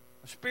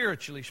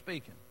 spiritually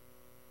speaking.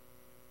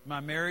 My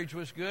marriage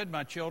was good.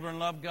 My children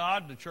loved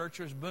God. The church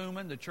was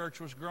booming. The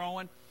church was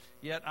growing.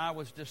 Yet I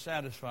was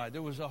dissatisfied.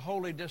 There was a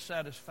holy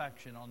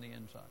dissatisfaction on the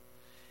inside.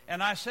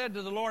 And I said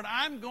to the Lord,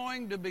 I'm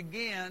going to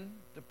begin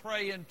to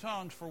pray in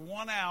tongues for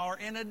 1 hour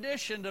in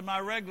addition to my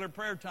regular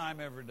prayer time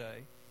every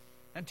day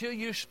until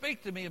you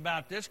speak to me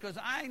about this, because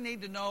I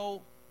need to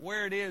know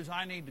where it is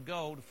I need to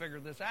go to figure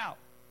this out.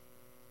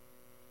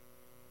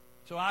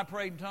 So I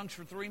prayed in tongues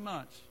for 3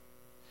 months.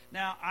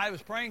 Now, I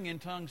was praying in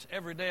tongues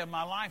every day of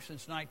my life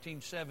since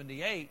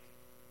 1978.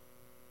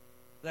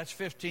 That's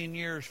 15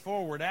 years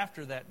forward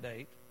after that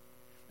date.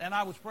 And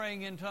I was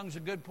praying in tongues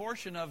a good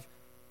portion of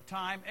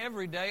time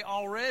every day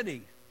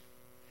already,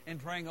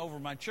 and praying over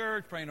my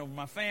church, praying over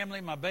my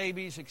family, my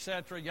babies,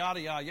 etc., yada,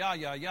 yada,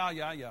 yada, yada,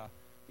 yada, yada.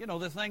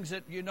 The things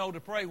that you know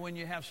to pray when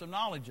you have some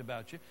knowledge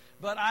about you.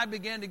 But I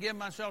began to give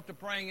myself to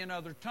praying in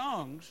other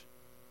tongues,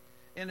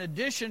 in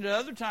addition to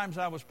other times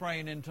I was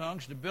praying in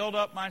tongues, to build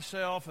up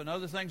myself and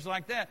other things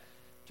like that,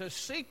 to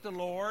seek the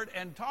Lord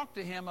and talk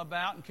to Him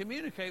about and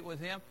communicate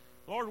with Him.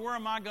 Lord, where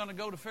am I going to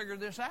go to figure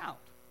this out?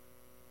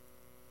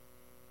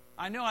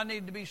 I knew I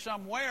needed to be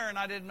somewhere, and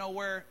I didn't know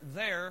where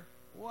there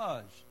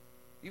was.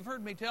 You've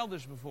heard me tell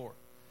this before.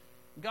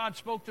 God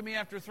spoke to me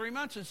after 3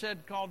 months and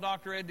said, call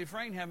Dr. Ed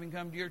Dufresne, have him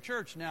come to your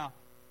church. Now,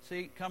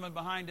 see, coming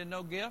behind and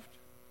no gift?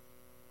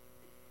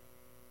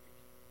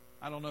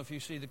 I don't know if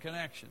you see the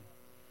connection.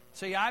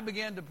 See, I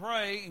began to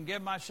pray and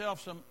give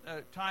myself some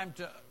time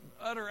to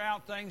utter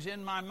out things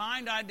in my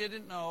mind I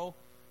didn't know.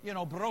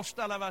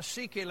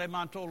 Brostalavasike le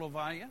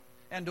mantolovaya.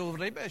 And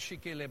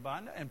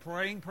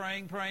praying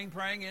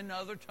in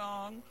other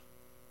tongues.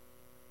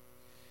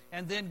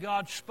 And then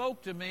God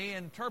spoke to me,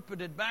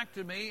 interpreted back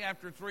to me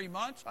after 3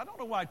 months. I don't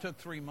know why it took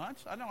 3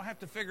 months. I don't have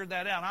to figure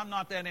that out. I'm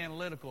not that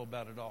analytical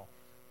about it all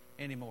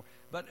anymore.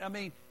 But,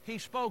 He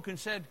spoke and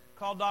said,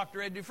 call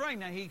Dr. Ed Dufresne.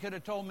 Now, He could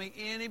have told me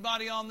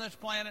anybody on this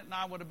planet, and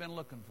I would have been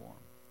looking for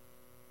him.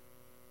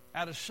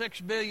 Out of 6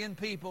 billion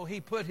people,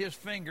 He put His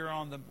finger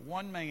on the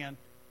one man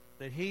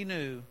that He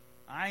knew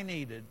I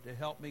needed to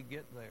help me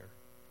get there.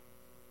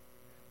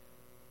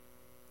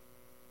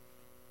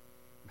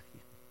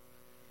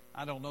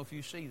 I don't know if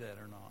you see that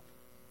or not.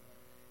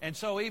 And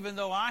so even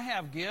though I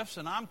have gifts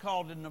and I'm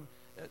called in the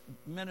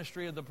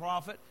ministry of the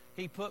prophet,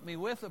 He put me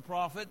with a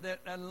prophet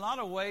that in a lot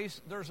of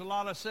ways there's a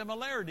lot of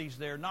similarities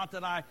there. Not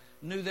that I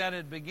knew that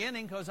at the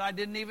beginning, because I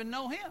didn't even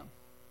know him.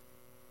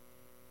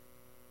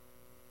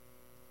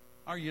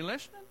 Are you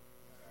listening?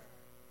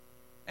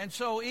 And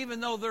so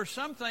even though there's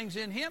some things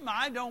in him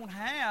I don't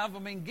have,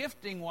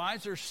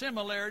 gifting-wise, there's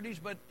similarities,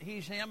 but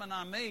he's him and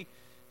I'm me.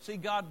 See,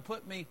 God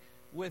put me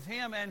with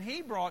him, and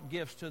he brought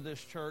gifts to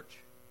this church.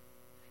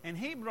 And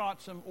he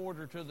brought some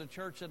order to the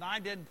church that I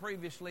didn't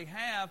previously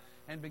have,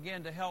 and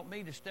began to help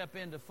me to step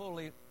into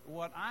fully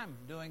what I'm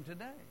doing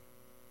today.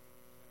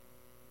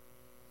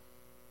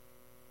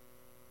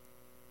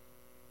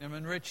 I'm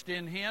enriched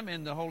in him,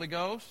 in the Holy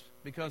Ghost,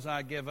 because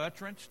I give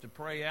utterance to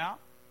pray out,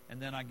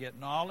 and then I get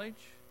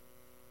knowledge,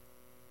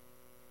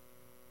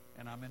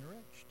 and I'm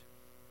enriched.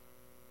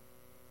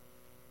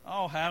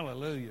 Oh,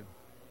 hallelujah.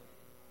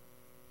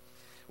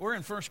 We're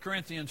in 1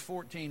 Corinthians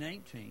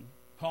 14:18.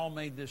 Paul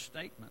made this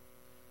statement.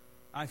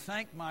 I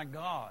thank my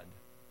God.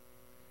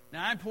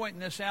 Now, I'm pointing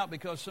this out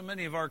because so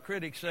many of our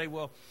critics say,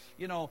 well,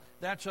 you know,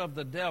 that's of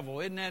the devil.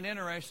 Isn't that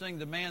interesting?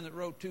 The man that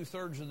wrote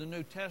 2/3 of the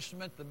New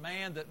Testament, the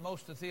man that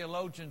most of the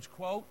theologians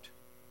quote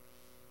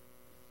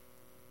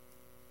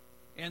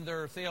in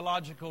their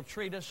theological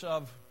treatise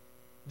of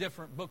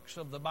different books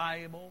of the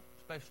Bible,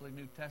 especially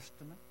New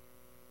Testament.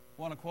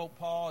 I want to quote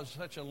Paul as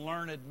such a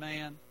learned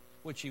man,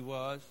 which he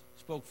was.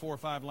 Spoke 4 or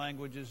 5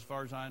 languages as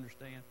far as I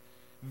understand.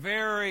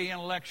 Very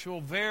intellectual,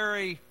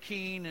 very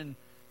keen in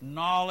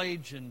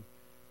knowledge, and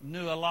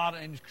knew a lot,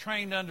 and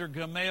trained under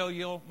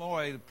Gamaliel,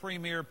 boy, the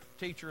premier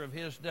teacher of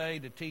his day,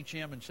 to teach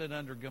him and sit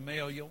under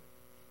Gamaliel.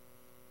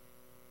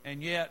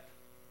 And yet,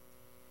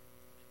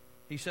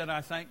 he said,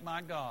 I thank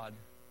my God,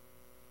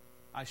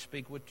 I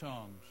speak with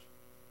tongues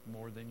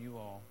more than you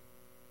all.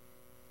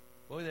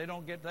 Boy, they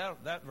don't get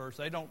that verse.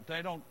 They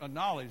don't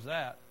acknowledge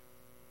that.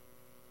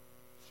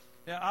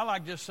 Yeah, I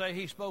like to just say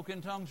he spoke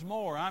in tongues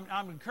more.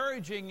 I'm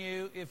encouraging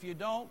you, if you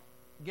don't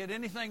get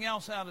anything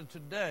else out of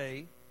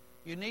today,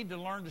 you need to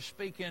learn to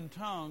speak in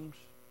tongues,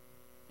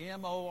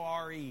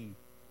 M-O-R-E.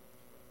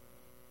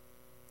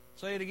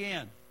 Say it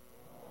again.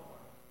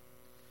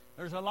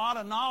 There's a lot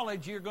of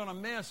knowledge you're going to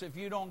miss if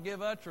you don't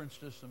give utterance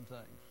to some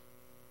things.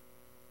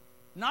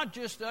 Not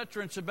just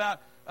utterance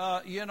about,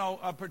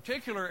 a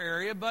particular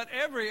area, but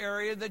every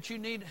area that you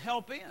need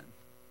help in.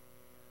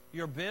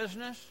 Your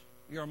business,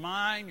 your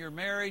mind, your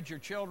marriage, your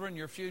children,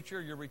 your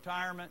future, your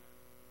retirement.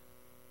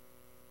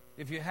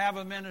 If you have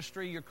a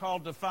ministry, you're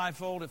called to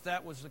fivefold. If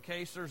that was the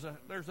case,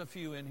 there's a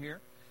few in here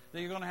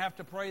that you're going to have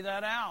to pray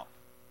that out.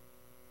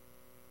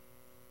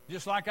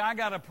 Just like I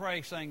got to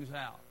pray things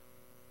out.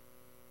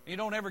 You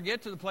don't ever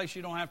get to the place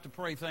you don't have to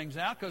pray things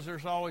out, because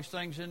there's always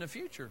things in the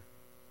future.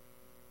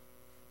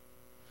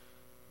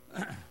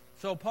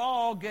 So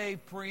Paul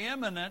gave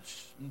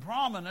preeminence and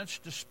prominence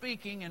to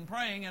speaking and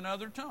praying in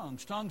other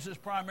tongues. Tongues is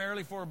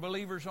primarily for a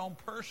believer's own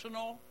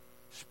personal,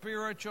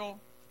 spiritual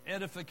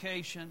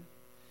edification.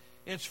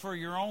 It's for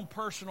your own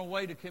personal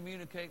way to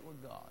communicate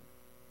with God.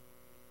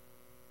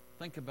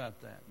 Think about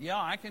that.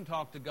 Yeah, I can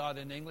talk to God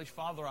in English.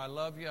 Father, I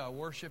love you. I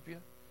worship you.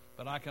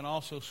 But I can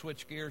also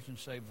switch gears and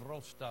say,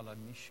 Vrostala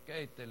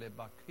mishketele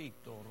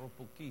bakito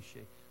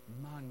ropukishe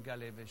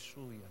mangale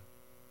vesuya.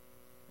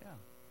 Yeah.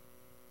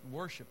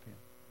 Worship him.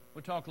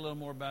 We'll talk a little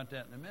more about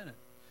that in a minute.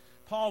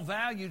 Paul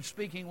valued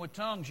speaking with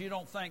tongues. You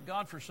don't thank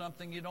God for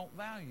something you don't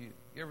value.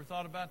 You ever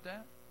thought about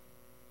that?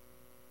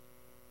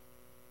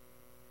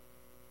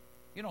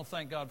 You don't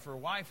thank God for a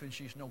wife and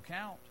she's no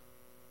count.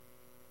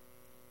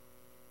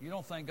 You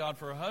don't thank God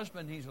for a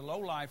husband, he's a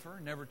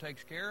lowlifer, never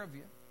takes care of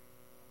you.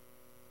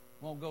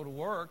 Won't go to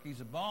work,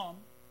 he's a bum.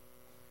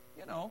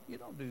 You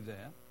don't do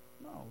that.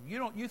 No, you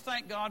don't. You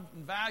thank God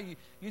and value.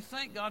 You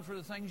thank God for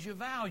the things you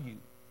value.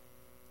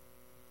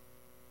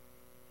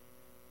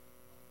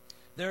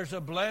 There's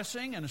a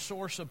blessing and a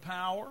source of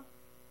power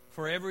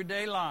for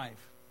everyday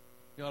life.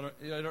 You ought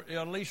to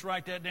at least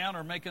write that down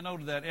or make a note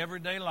of that.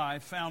 Everyday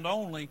life found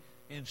only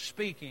in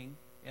speaking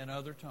in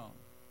other tongues.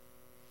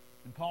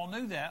 And Paul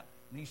knew that.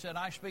 And he said,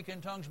 I speak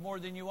in tongues more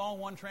than you all.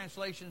 One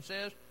translation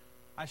says,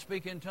 I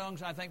speak in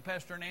tongues. I think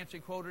Pastor Nancy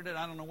quoted it.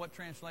 I don't know what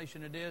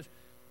translation it is.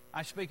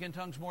 I speak in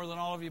tongues more than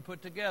all of you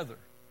put together.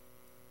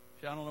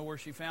 I don't know where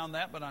she found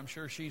that, but I'm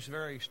sure she's a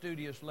very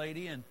studious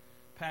lady and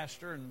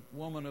pastor and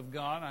woman of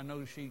God. I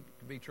know she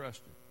can be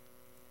trusted.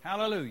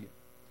 Hallelujah.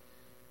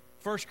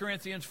 1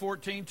 Corinthians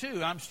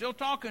 14:2. I'm still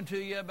talking to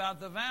you about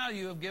the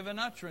value of giving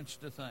utterance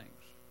to things.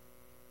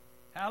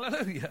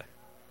 Hallelujah.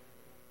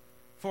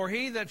 For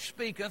he that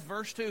speaketh,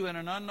 verse 2, in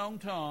an unknown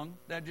tongue,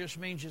 that just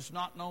means it's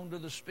not known to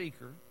the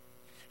speaker,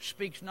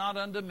 speaks not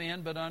unto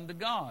men, but unto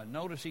God.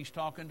 Notice he's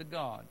talking to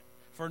God.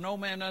 For no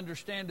man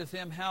understandeth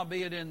him,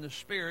 howbeit in the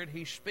Spirit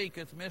he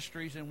speaketh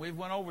mysteries. And we've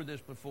went over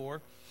this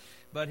before.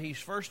 But he's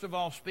first of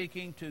all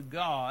speaking to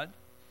God,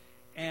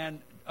 and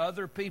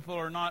other people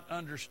are not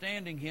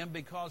understanding him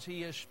because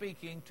he is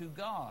speaking to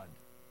God.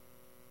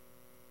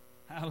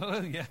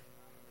 Hallelujah.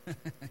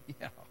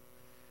 Yeah.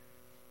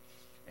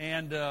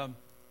 And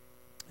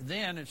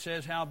then it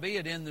says,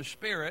 howbeit in the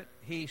Spirit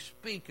he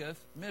speaketh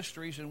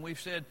mysteries. And we've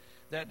said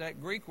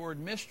that Greek word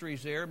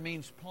mysteries there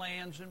means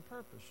plans and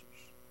purposes.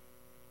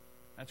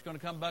 That's going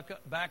to come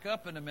back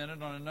up in a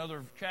minute on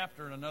another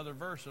chapter and another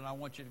verse, and I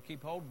want you to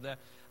keep hold of that.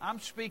 I'm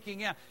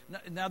speaking out.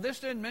 Now this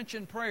didn't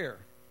mention prayer.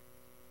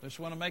 Just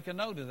want to make a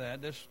note of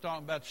that. This is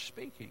talking about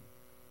speaking.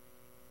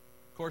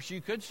 Of course,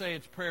 you could say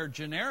it's prayer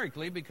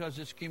generically because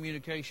it's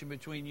communication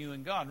between you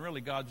and God, and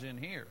really God's in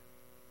here.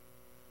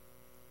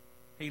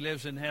 He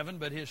lives in heaven,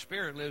 but His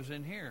Spirit lives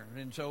in here.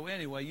 And so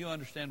anyway, you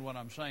understand what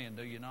I'm saying,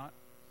 do you not?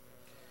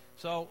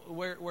 So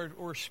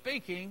we're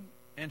speaking,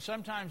 and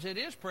sometimes it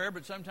is prayer,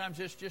 but sometimes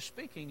it's just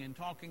speaking and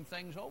talking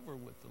things over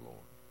with the Lord.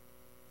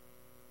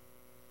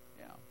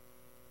 Yeah.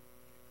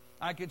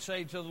 I could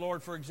say to the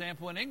Lord, for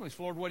example, in English,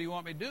 Lord, what do you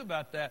want me to do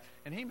about that?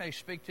 And He may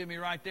speak to me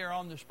right there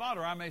on the spot,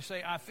 or I may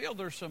say, I feel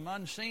there's some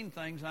unseen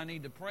things I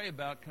need to pray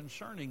about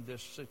concerning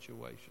this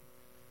situation.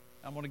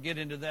 I'm going to get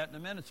into that in a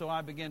minute. So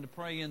I begin to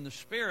pray in the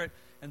Spirit,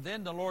 and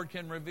then the Lord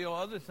can reveal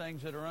other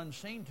things that are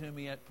unseen to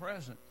me at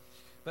present.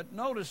 But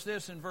notice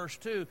this in verse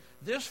 2.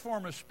 This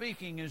form of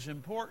speaking is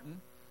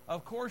important.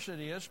 Of course it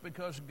is,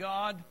 because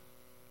God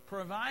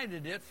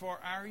provided it for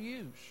our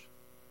use.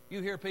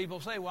 You hear people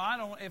say,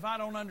 well, if I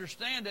don't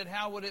understand it,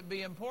 how would it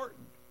be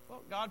important?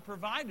 Well, God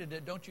provided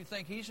it. Don't you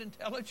think He's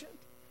intelligent?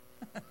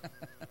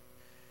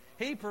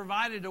 He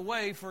provided a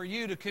way for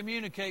you to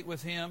communicate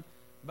with Him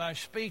by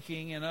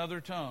speaking in other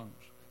tongues.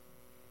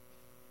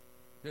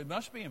 It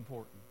must be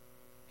important.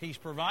 He's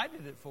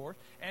provided it for us.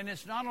 And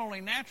it's not only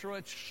natural,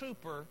 it's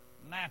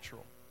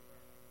supernatural.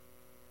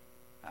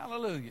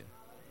 Hallelujah.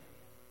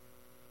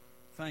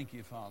 Thank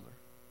you, Father.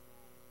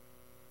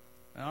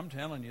 And I'm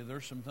telling you,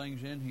 there's some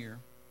things in here.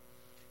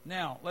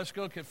 Now, let's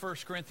look at 1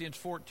 Corinthians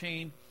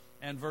 14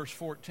 and verse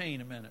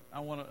 14 a minute.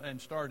 And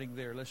starting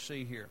there, let's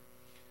see here.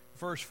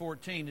 Verse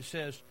 14, it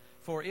says,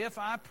 for if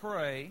I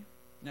pray,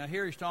 now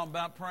here he's talking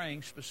about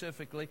praying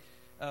specifically,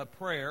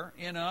 prayer,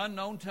 in an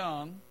unknown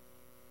tongue,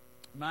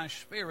 my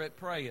spirit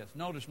prayeth.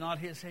 Notice, not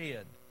his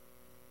head.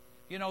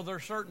 You know, there are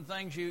certain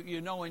things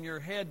you know in your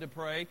head to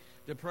pray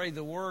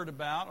the Word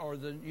about, or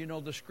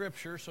the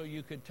Scripture, so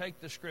you could take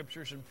the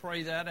Scriptures and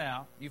pray that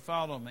out. You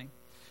follow me?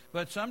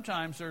 But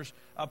sometimes there's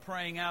a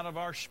praying out of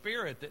our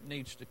spirit that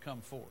needs to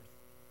come forth.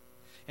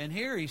 And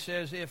here he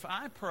says, if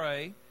I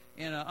pray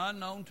in an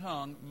unknown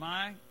tongue,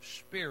 my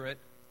spirit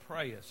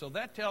prayeth. So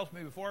that tells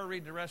me, before I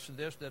read the rest of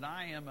this, that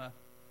I am a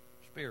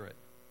spirit.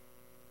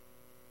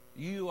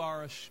 You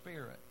are a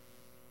spirit.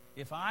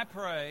 If I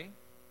pray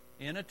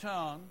in a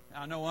tongue,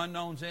 I know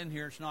unknown's in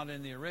here, it's not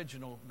in the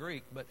original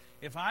Greek, but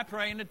if I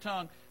pray in a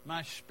tongue,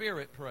 my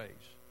spirit prays.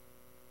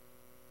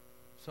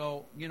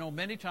 So,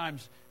 many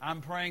times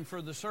I'm praying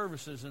for the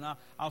services, and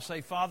I'll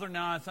say, Father,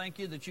 now I thank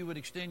you that you would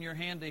extend your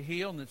hand to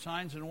heal, and that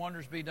signs and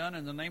wonders be done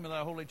in the name of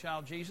thy holy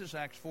child Jesus,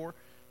 Acts 4,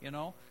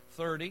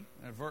 30,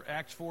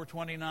 Acts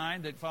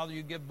 4:29, that, Father,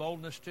 you give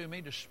boldness to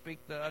me to speak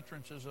the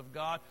utterances of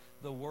God,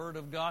 the Word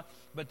of God.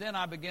 But then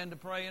I begin to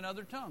pray in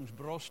other tongues.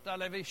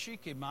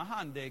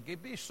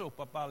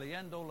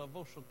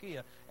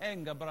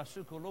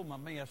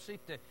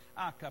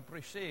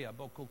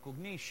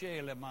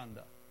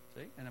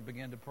 See? And I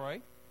begin to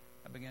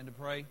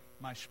pray.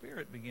 My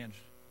spirit begins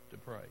to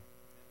pray.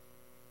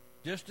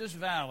 Just as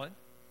valid.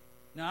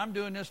 Now, I'm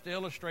doing this to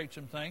illustrate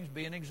some things,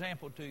 be an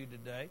example to you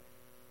today.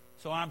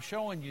 So I'm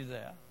showing you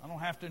that. I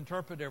don't have to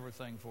interpret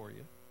everything for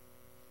you,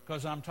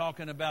 because I'm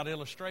talking about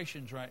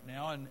illustrations right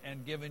now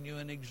and giving you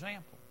an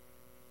example.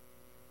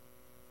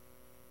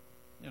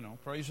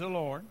 Praise the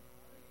Lord.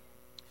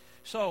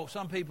 So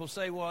some people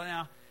say, well,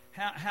 now,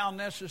 how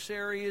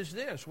necessary is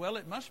this? Well,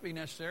 it must be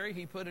necessary.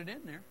 He put it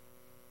in there.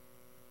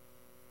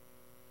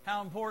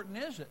 How important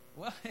is it?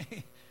 Well,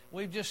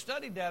 we've just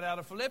studied that out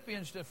of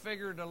Philippians to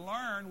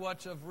learn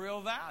what's of real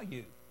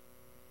value.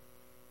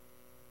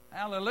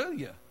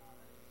 Hallelujah.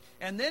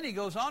 And then he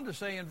goes on to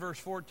say in verse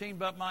 14,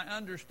 but my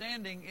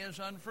understanding is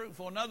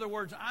unfruitful. In other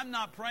words, I'm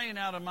not praying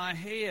out of my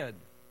head.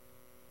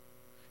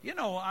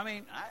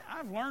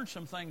 I've learned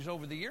some things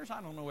over the years. I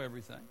don't know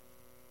everything,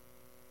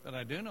 but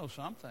I do know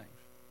some things.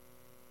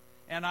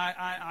 And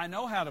I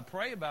know how to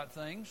pray about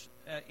things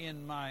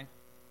in my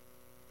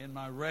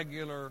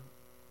regular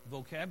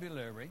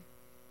vocabulary,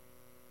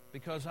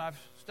 because I've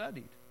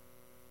studied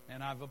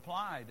and I've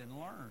applied and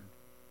learned.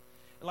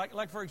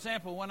 Like for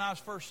example, when I was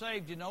first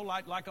saved,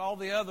 like all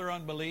the other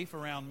unbelief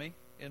around me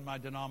in my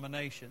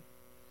denomination,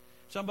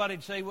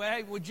 somebody'd say, well,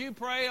 hey, would you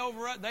pray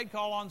over us? They'd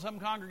call on some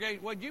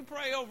congregation, would you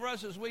pray over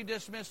us as we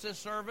dismiss this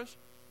service?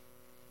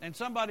 And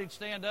somebody'd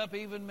stand up,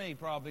 even me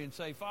probably, and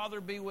say, Father,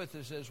 be with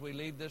us as we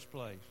leave this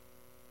place.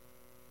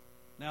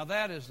 Now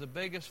that is the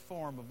biggest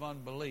form of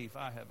unbelief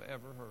I have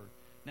ever heard.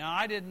 Now,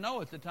 I didn't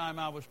know at the time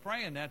I was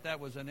praying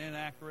that was an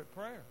inaccurate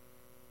prayer.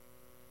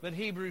 But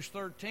Hebrews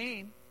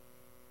 13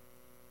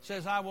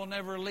 says, I will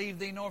never leave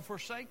thee nor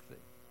forsake thee.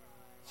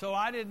 So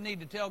I didn't need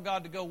to tell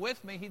God to go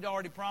with me. He'd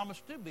already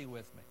promised to be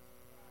with me.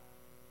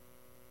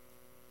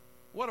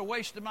 What a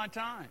waste of my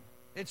time.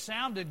 It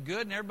sounded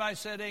good, and everybody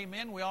said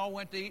amen. We all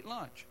went to eat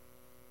lunch.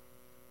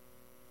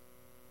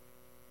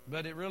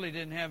 But it really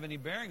didn't have any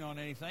bearing on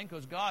anything,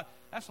 because God,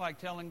 that's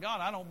like telling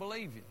God, I don't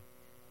believe you.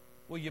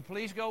 Will you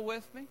please go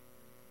with me?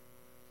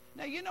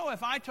 Now,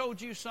 if I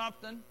told you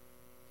something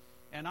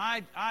and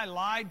I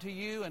lied to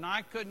you and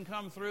I couldn't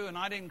come through and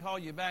I didn't call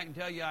you back and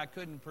tell you I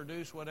couldn't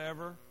produce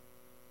whatever,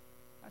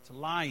 that's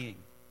lying.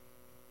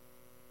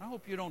 I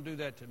hope you don't do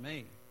that to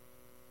me.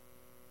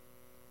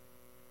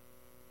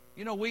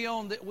 We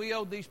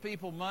owed these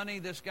people money,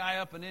 this guy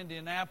up in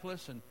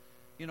Indianapolis, and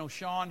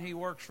Sean, he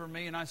works for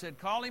me. And I said,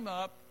 call him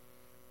up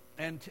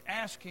and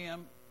ask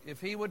him if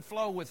he would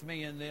flow with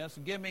me in this.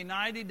 Give me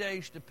 90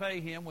 days to pay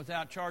him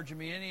without charging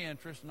me any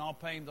interest, and I'll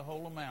pay him the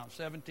whole amount,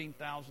 $17,000.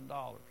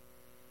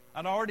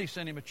 I'd already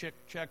sent him a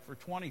check for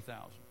 $20,000.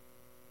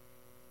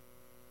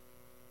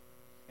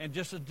 And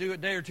just a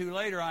day or two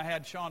later, I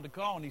had Sean to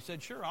call, and he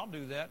said, sure, I'll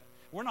do that.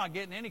 We're not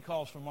getting any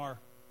calls from our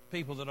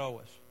people that owe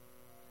us.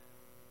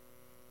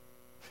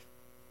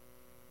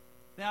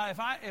 Now,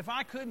 if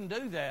I couldn't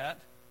do that,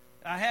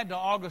 I had to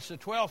August the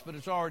 12th, but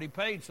it's already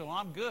paid, so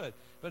I'm good.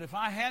 But if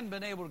I hadn't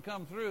been able to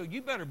come through,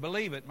 you better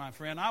believe it, my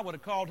friend. I would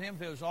have called him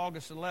if it was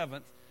August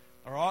 11th,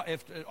 or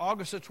if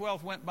August the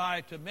 12th went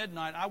by to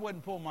midnight. I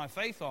wouldn't pull my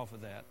faith off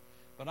of that.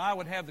 But I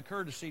would have the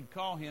courtesy to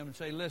call him and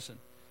say, listen,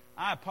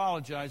 I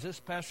apologize. This is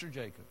Pastor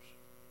Jacobs.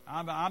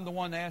 I'm the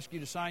one that asked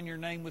you to sign your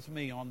name with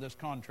me on this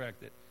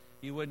contract that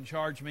you wouldn't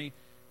charge me.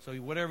 So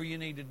whatever you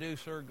need to do,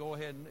 sir, go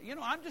ahead. And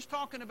I'm just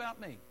talking about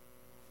me.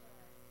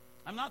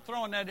 I'm not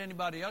throwing that at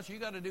anybody else. You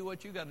got to do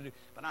what you got to do.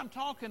 But I'm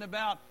talking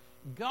about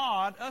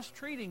God, us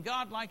treating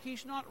God like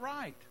He's not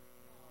right.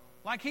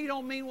 Like He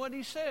don't mean what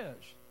He says.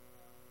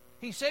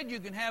 He said you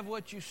can have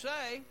what you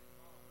say,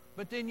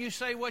 but then you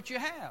say what you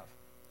have.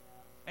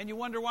 And you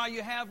wonder why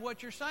you have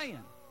what you're saying.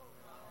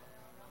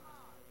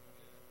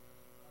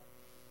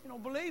 You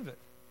don't believe it.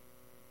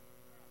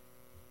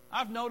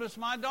 I've noticed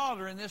my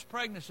daughter in this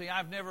pregnancy,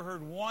 I've never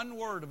heard one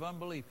word of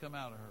unbelief come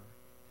out of her.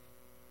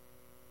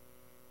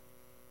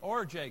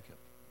 Or Jacob.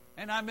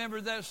 And I remember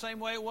that same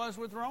way it was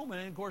with Roman.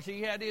 And of course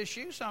he had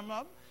issues, some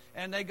of them,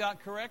 and they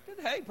got corrected.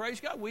 Hey,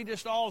 praise God, we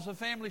just all as a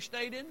family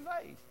stayed in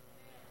faith.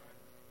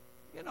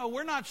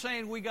 We're not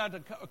saying we got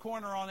a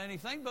corner on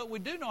anything, but we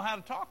do know how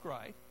to talk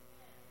right.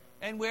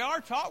 And we are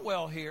taught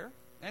well here,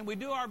 and we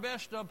do our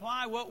best to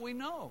apply what we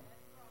know.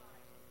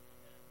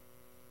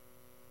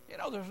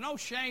 There's no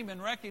shame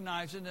in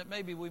recognizing that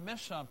maybe we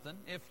missed something,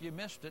 if you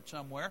missed it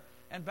somewhere,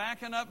 and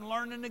backing up and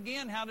learning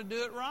again how to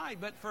do it right.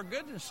 But for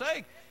goodness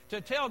sake,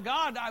 to tell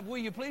God, will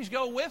you please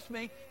go with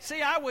me?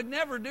 See, I would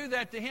never do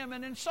that to Him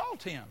and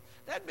insult Him.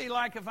 That'd be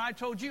like if I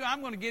told you,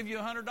 I'm going to give you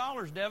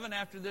 $100, Devin,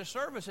 after this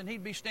service, and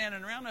he'd be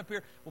standing around up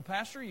here, well,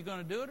 Pastor, are you going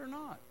to do it or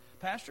not?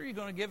 Pastor, are you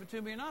going to give it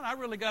to me or not? I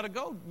really got to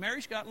go.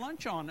 Mary's got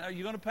lunch on. Are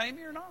you going to pay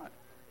me or not?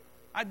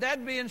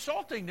 That'd be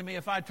insulting to me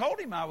if I told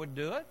him I would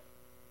do it.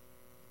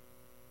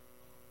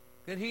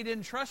 That he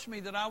didn't trust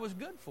me that I was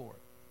good for it.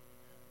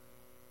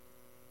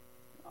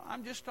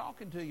 I'm just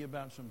talking to you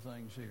about some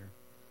things here.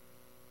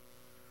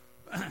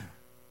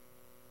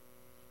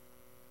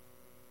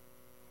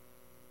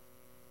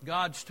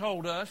 God's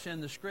told us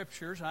in the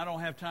Scriptures. I don't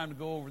have time to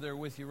go over there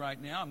with you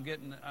right now. I'm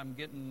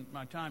getting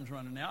my time's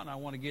running out, and I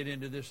want to get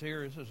into this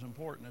here. This is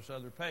important, this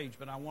other page,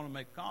 but I want to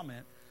make a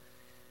comment.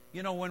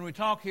 When we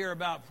talk here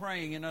about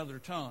praying in other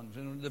tongues,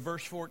 and the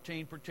verse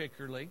 14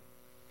 particularly,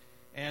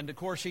 and of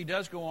course he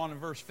does go on in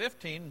verse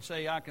 15 and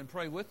say, I can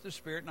pray with the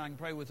Spirit and I can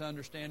pray with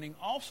understanding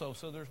also.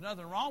 So there's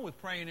nothing wrong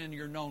with praying in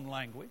your known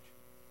language.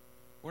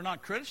 We're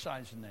not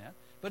criticizing that.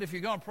 But if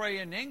you're going to pray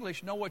in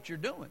English, know what you're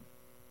doing.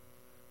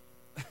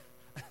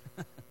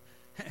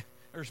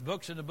 There's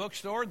books in the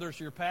bookstore. There's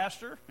your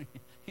pastor.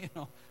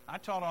 I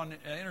taught on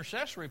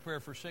intercessory prayer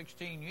for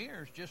 16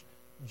 years,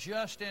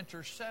 just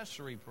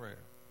intercessory prayer.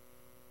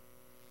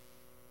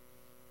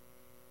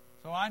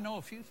 So I know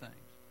a few things.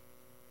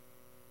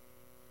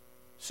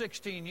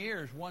 16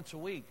 years, once a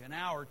week, an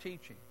hour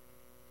teaching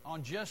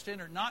on just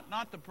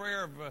not the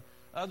prayer of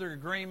other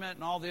agreement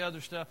and all the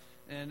other stuff,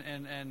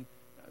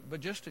 but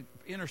just to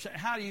intercede.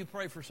 How do you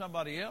pray for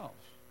somebody else?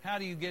 How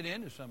do you get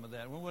into some of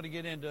that? We're going to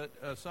get into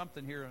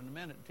something here in a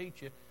minute and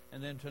teach you,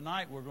 and then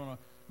tonight we're going to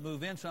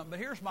move in something. But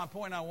here's my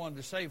point I wanted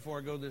to say before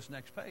I go to this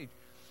next page.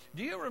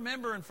 Do you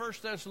remember in 1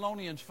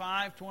 Thessalonians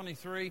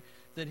 5:23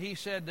 that he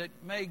said that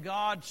may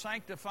God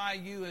sanctify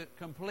you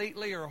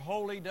completely or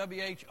wholly,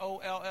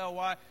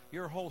 W-H-O-L-L-Y,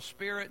 your whole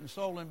spirit and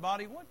soul and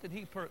body? What did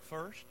he put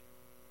first?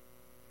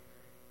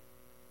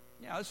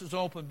 Yeah, this is an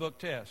open book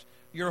test.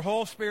 Your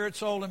whole spirit,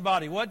 soul, and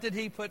body. What did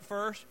he put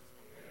first?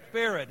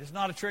 Spirit. It's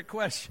not a trick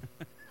question.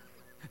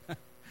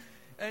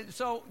 And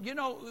so,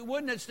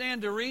 wouldn't it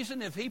stand to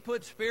reason if he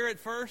put spirit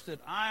first that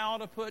I ought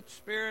to put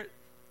spirit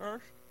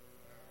first?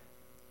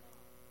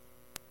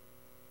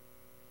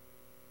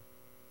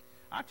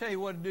 I tell you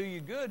what would do you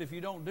good if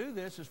you don't do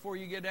this is before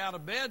you get out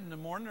of bed in the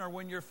morning or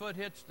when your foot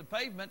hits the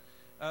pavement,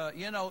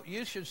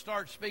 you should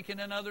start speaking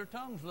in other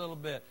tongues a little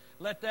bit.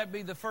 Let that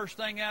be the first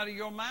thing out of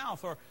your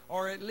mouth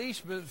or at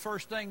least the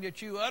first thing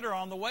that you utter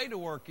on the way to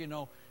work,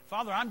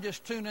 Father, I'm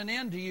just tuning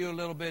in to you a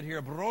little bit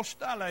here.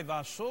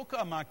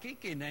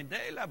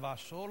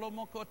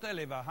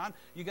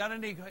 You got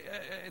any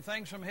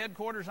things from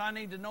headquarters I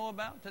need to know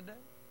about today?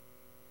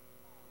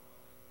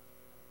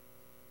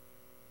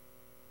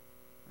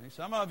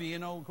 Some of you,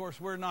 of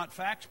course, we're not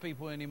fax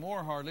people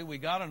anymore hardly. We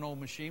got an old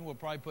machine. We'll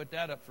probably put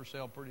that up for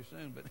sale pretty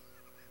soon, but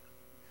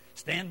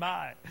stand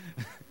by.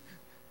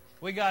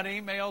 We got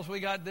emails. We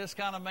got this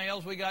kind of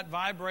mails. We got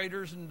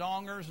vibrators and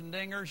dongers and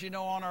dingers,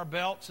 on our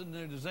belts, and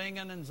they're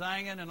zinging and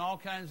zanging and all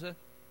kinds of...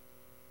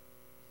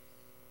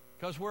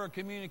 because we're a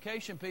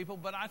communication people,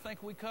 but I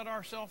think we cut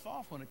ourselves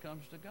off when it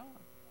comes to God.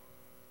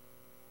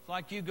 It's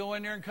like you go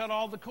in there and cut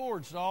all the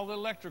cords to all the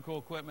electrical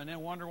equipment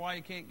and wonder why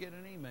you can't get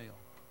an email.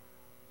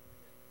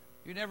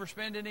 You never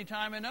spend any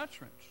time in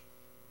utterance.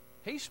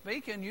 He's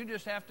speaking, you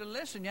just have to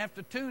listen. You have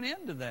to tune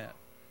into that.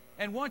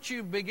 And once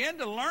you begin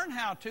to learn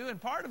how to,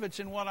 and part of it's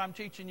in what I'm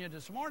teaching you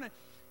this morning,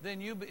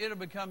 then it'll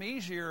become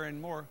easier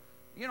and more.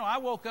 You know, I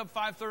woke up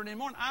 5:30 in the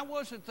morning. I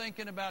wasn't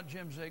thinking about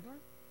Jim Ziegler.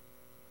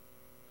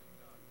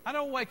 I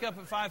don't wake up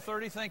at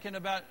 5:30 thinking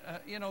about,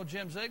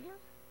 Jim Ziegler.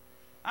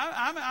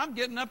 I'm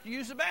getting up to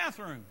use the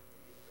bathroom.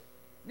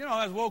 You know,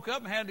 I woke up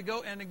and had to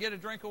go and to get a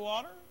drink of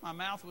water. My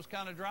mouth was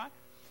kind of dry.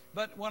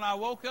 But when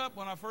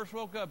I first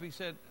woke up, he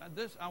said,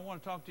 I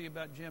want to talk to you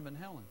about Jim and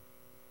Helen.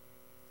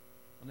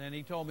 And then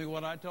he told me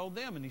what I told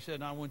them. And he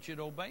said, I want you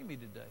to obey me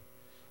today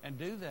and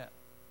do that.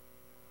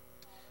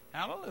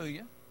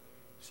 Hallelujah.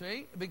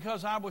 See,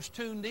 because I was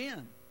tuned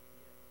in.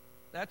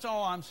 That's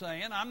all I'm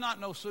saying. I'm not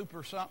no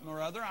super something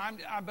or other.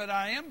 But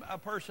I am a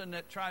person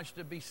that tries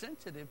to be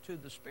sensitive to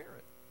the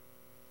Spirit.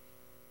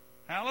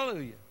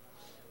 Hallelujah.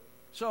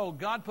 So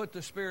God put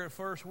the Spirit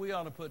first. We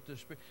ought to put the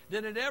Spirit.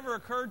 Did it ever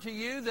occur to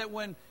you that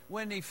when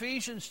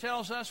Ephesians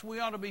tells us we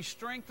ought to be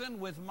strengthened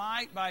with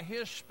might by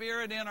His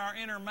Spirit in our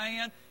inner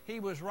man,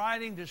 He was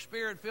writing to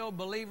Spirit-filled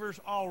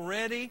believers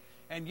already,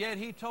 and yet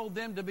He told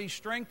them to be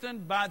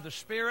strengthened by the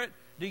Spirit?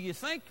 Do you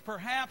think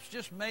perhaps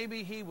just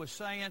maybe He was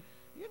saying,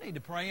 you need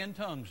to pray in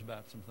tongues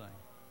about some things?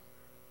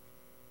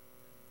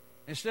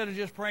 Instead of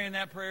just praying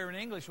that prayer in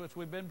English, which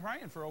we've been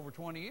praying for over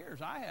 20 years.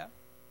 I have.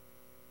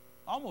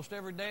 Almost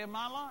every day of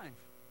my life.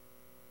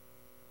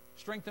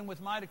 Strengthened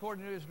with might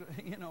according to His,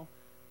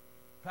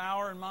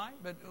 power and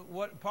might. But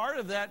what part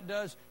of that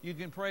does, you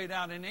can pray it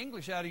out in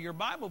English out of your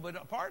Bible,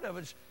 but part of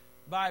it's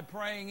by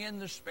praying in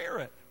the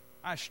Spirit.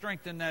 I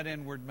strengthen that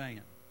inward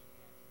man.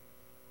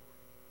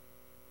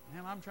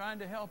 And I'm trying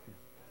to help you.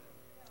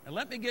 And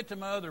let me get to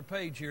my other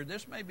page here.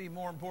 This may be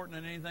more important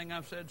than anything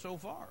I've said so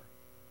far.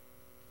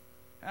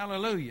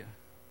 Hallelujah.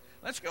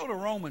 Let's go to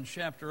Romans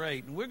chapter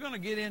 8. And we're going to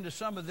get into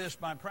some of this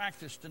by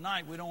practice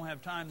tonight. We don't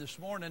have time this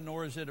morning,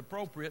 nor is it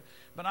appropriate.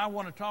 But I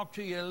want to talk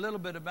to you a little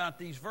bit about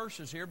these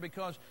verses here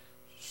because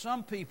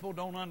some people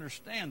don't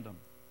understand them.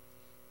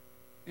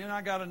 And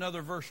I got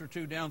another verse or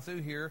two down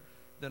through here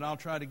that I'll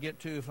try to get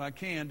to if I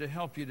can to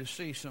help you to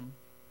see some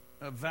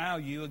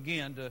value,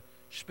 again, to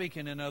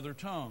speaking in other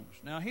tongues.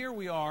 Now here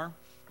we are,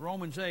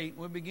 Romans 8.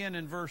 We begin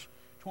in verse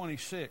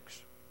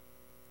 26.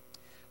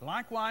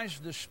 Likewise,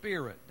 the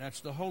Spirit, that's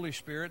the Holy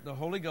Spirit, the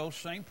Holy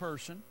Ghost, same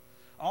person,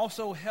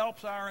 also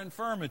helps our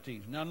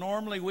infirmities. Now,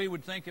 normally we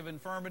would think of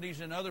infirmities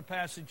in other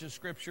passages of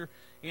Scripture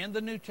in the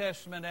New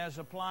Testament as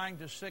applying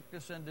to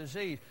sickness and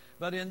disease.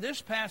 But in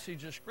this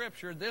passage of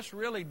Scripture, this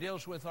really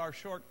deals with our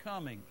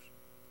shortcomings,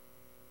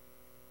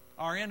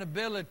 our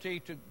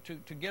inability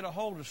to get a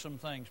hold of some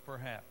things,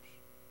 perhaps.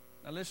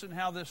 Now, listen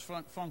how this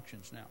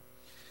functions now.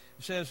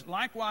 It says,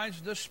 likewise,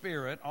 the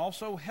Spirit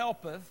also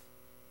helpeth.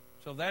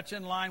 So that's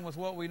in line with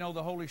what we know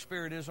the Holy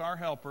Spirit is, our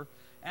helper.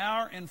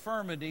 Our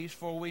infirmities,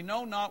 for we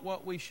know not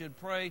what we should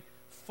pray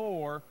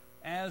for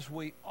as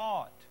we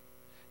ought.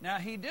 Now,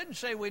 he didn't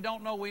say we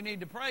don't know we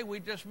need to pray.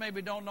 We just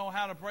maybe don't know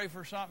how to pray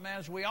for something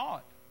as we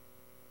ought.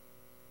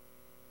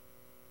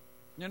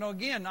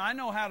 Again, I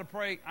know how to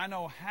pray. I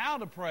know how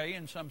to pray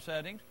in some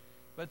settings,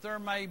 but there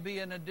may be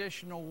an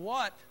additional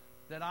what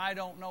that I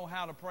don't know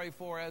how to pray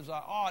for as I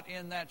ought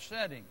in that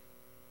setting.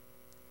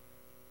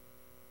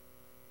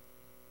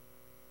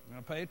 Now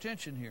pay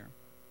attention here.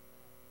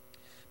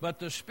 But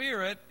the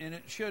Spirit, and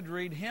it should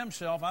read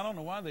Himself. I don't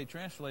know why they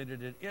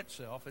translated it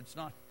itself. It's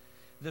not.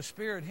 The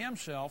Spirit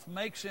Himself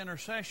makes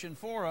intercession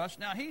for us.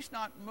 Now, He's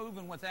not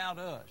moving without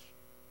us.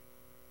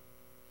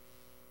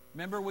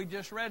 Remember, we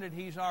just read it.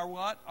 He's our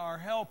what? Our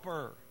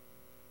helper.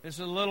 It's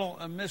a little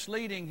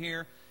misleading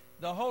here.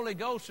 The Holy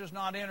Ghost is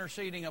not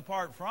interceding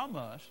apart from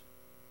us.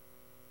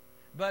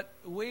 But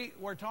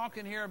we're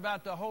talking here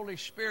about the Holy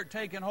Spirit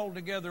taking hold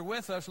together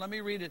with us. Let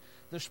me read it.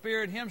 The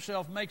Spirit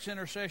Himself makes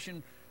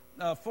intercession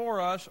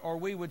for us, or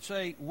we would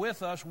say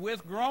with us,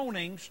 with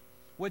groanings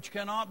which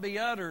cannot be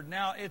uttered.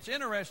 Now, it's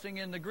interesting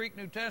in the Greek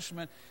New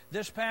Testament,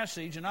 this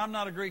passage, and I'm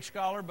not a Greek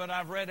scholar, but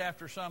I've read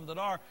after some that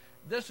are.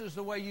 This is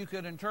the way you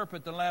could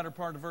interpret the latter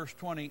part of verse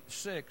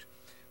 26.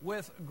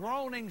 With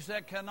groanings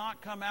that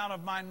cannot come out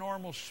of my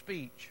normal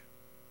speech.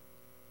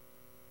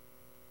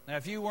 Now,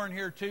 if you weren't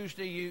here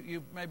Tuesday,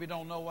 you maybe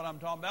don't know what I'm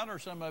talking about, or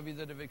some of you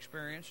that have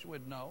experienced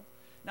would know.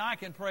 Now, I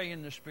can pray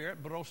in the Spirit.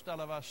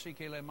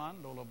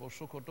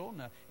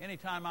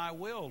 Anytime I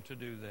will to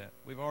do that.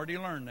 We've already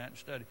learned that in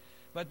study.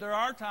 But there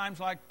are times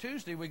like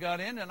Tuesday we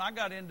got in, and I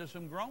got into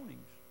some groanings.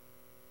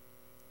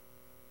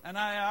 And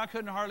I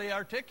couldn't hardly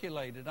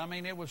articulate it. I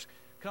mean, it was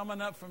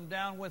coming up from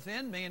down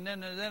within me, and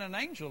then an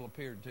angel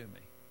appeared to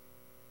me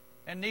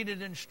and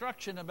needed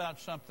instruction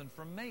about something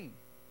from me.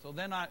 So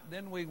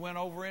then we went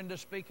over into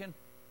speaking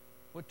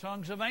with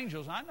tongues of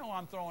angels. I know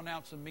I'm throwing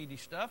out some meaty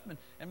stuff,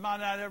 and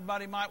not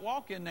everybody might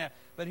walk in that.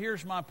 But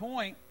here's my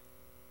point.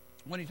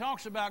 When he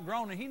talks about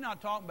groaning, he's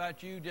not talking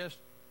about you just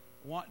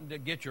wanting to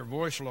get your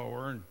voice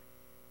lower, and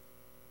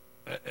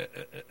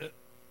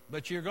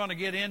but you're going to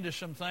get into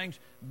some things.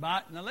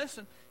 Now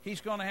listen,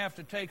 He's going to have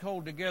to take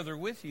hold together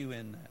with you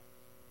in that.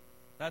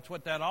 That's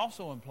what that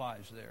also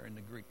implies there in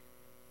the Greek.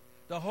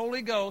 The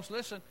Holy Ghost,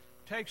 listen,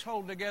 takes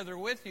hold together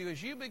with you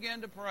as you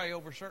begin to pray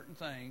over certain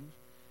things.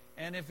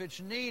 And if it's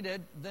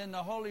needed, then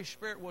the Holy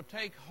Spirit will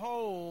take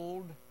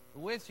hold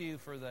with you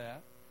for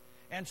that.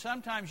 And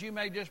sometimes you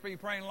may just be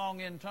praying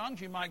long in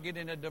tongues. You might get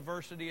in a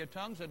diversity of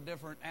tongues, a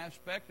different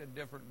aspect, a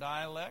different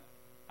dialect.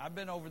 I've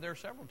been over there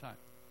several times.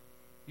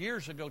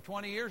 Years ago,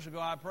 20 years ago,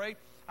 I prayed.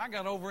 I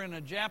got over in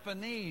a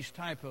Japanese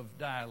type of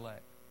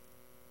dialect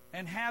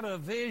and had a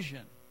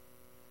vision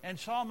and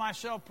saw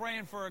myself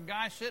praying for a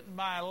guy sitting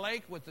by a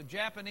lake with a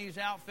Japanese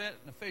outfit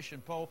and a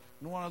fishing pole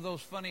and one of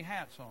those funny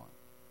hats on.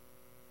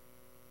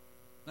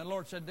 And the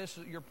Lord said,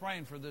 you're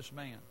praying for this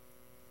man.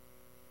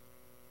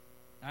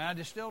 And I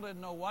just still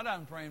didn't know what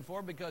I'm praying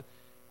for because,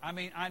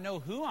 I know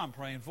who I'm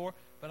praying for,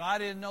 but I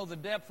didn't know the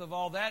depth of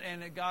all that,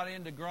 and it got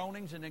into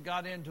groanings, and it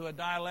got into a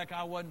dialect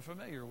I wasn't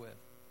familiar with.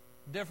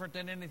 Different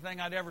than anything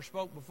I'd ever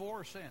spoke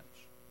before or since.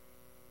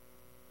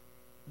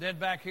 Then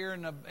back here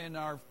in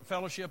our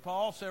fellowship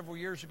hall several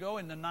years ago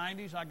in the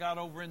 90s, I got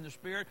over in the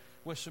Spirit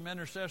with some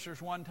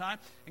intercessors one time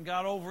and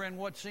got over in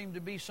what seemed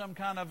to be some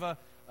kind of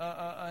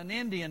an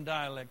Indian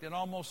dialect. It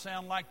almost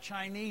sounded like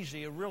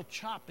Chinesey, a real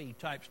choppy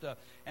type stuff.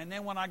 And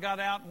then when I got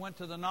out and went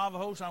to the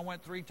Navajos, I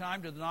went 3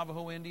 times to the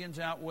Navajo Indians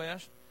out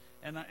west,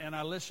 and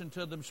I listened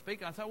to them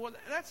speak. I thought, well,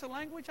 that's the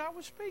language I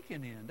was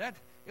speaking in.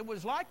 It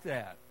was like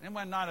that. It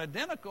was not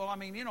identical.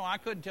 I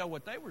couldn't tell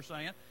what they were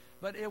saying,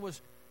 but it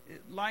was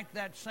like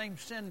that same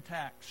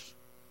syntax,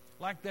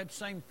 like that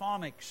same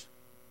phonics.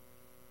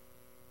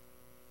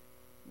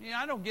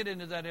 I don't get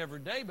into that every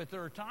day, but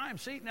there are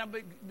times. See, now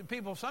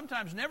people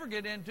sometimes never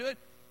get into it.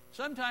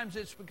 Sometimes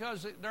it's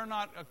because they're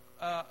not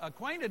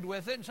acquainted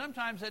with it, and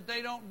sometimes that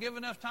they don't give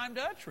enough time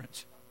to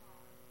utterance.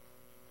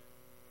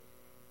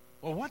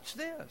 Well, what's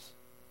this?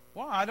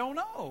 Well, I don't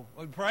know.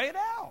 Well, pray it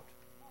out.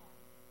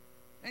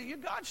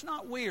 And God's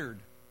not weird.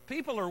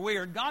 People are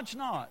weird. God's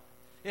not.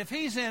 If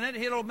He's in it,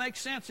 it'll make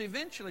sense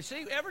eventually.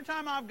 See, every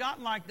time I've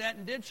gotten like that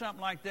and did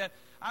something like that,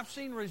 I've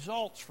seen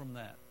results from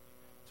that.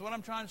 That's what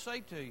I'm trying to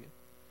say to you.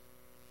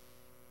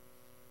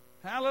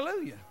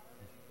 Hallelujah.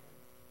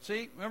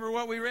 See, remember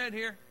what we read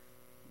here?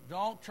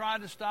 Don't try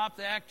to stop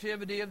the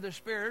activity of the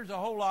Spirit. There's a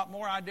whole lot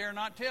more I dare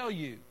not tell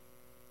you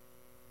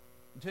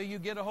until you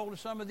get a hold of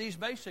some of these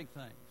basic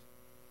things.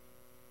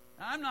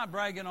 Now, I'm not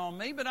bragging on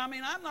me, but I'm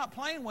not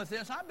playing with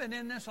this. I've been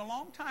in this a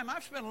long time.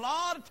 I've spent a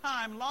lot of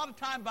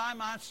time by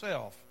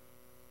myself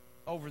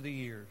over the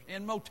years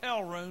in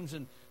motel rooms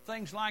and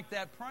things like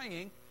that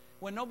praying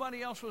when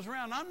nobody else was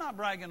around. I'm not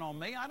bragging on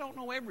me. I don't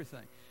know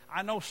everything.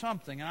 I know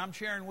something, and I'm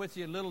sharing with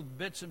you little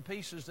bits and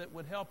pieces that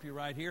would help you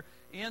right here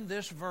in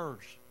this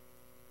verse.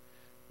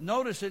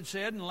 Notice it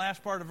said in the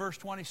last part of verse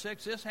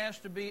 26, this has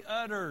to be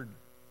uttered,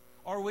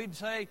 or we'd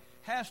say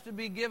has to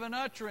be given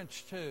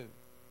utterance to.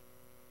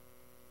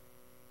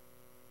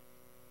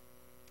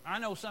 I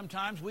know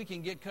sometimes we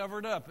can get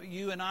covered up,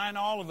 you and I and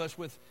all of us,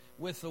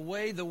 with the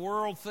way the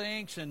world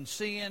thinks and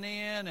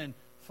CNN and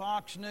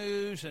Fox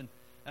News and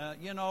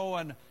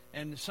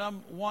and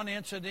some one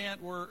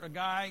incident where a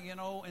guy,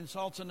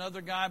 insults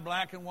another guy,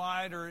 black and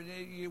white, or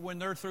when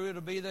they're through,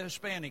 it'll be the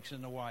Hispanics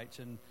and the whites,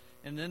 and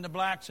then the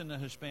blacks and the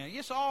Hispanics.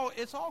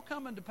 It's all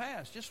coming to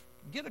pass. Just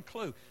get a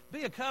clue.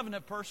 Be a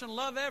covenant person.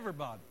 Love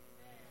everybody.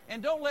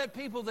 And don't let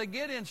people that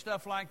get in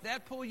stuff like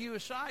that pull you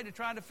aside to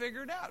try to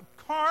figure it out.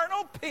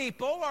 Carnal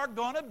people are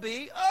going to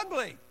be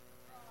ugly.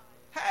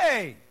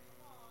 Hey,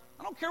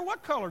 I don't care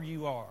what color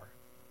you are.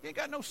 You ain't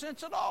got no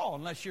sense at all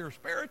unless you're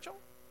spiritual.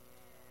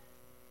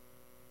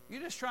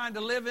 You're just trying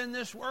to live in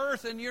this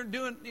earth, and you're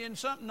doing in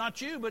something,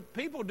 not you, but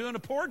people doing a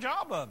poor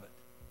job of it.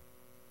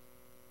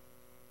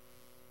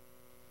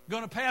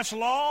 Going to pass a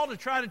law to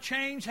try to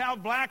change how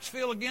blacks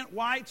feel against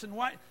whites and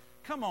white.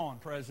 Come on,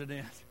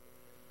 President.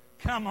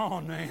 Come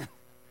on, man.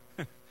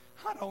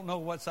 I don't know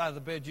what side of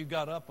the bed you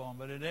got up on,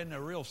 but it isn't the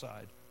real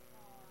side.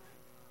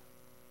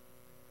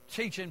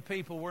 Teaching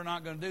people we're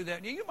not going to do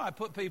that. You might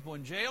put people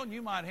in jail, and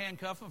you might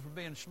handcuff them for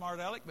being smart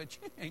aleck, but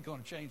you ain't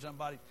going to change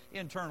somebody's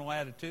internal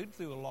attitude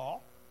through a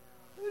law.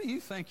 Who do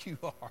you think you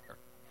are?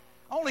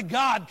 Only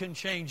God can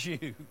change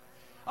you.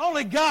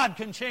 Only God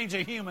can change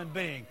a human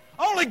being.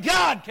 Only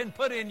God can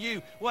put in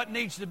you what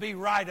needs to be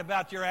right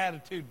about your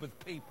attitude with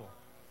people.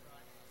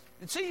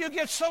 And see, you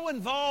get so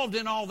involved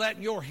in all that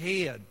in your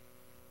head.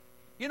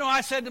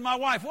 I said to my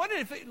wife, what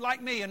if,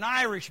 like me, an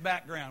Irish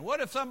background, what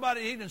if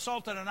he'd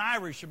insulted an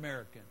Irish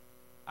American?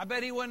 I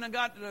bet he wouldn't have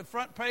got to the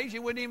front page. He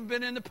wouldn't even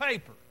been in the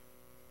paper.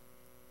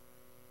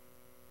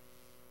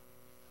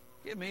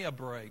 Give me a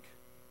break.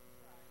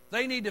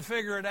 They need to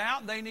figure it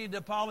out. They need to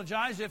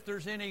apologize if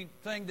there's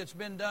anything that's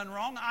been done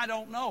wrong. I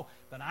don't know.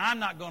 But I'm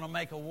not going to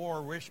make a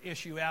war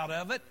issue out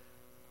of it.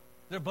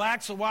 The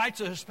blacks, the whites,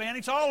 the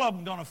Hispanics, all of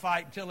them going to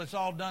fight until it's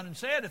all done and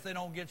said. If they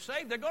don't get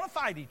saved, they're going to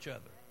fight each other.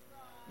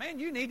 Man,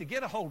 you need to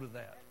get a hold of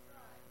that.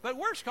 But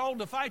we're called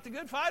to fight the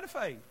good fight of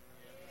faith.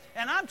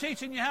 And I'm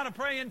teaching you how to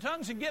pray in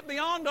tongues and get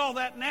beyond all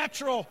that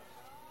natural.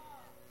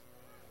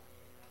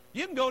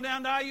 You can go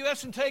down to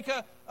IUS and take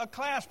a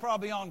class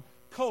probably on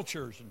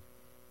cultures and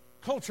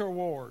culture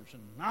wars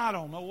and I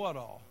don't know what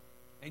all.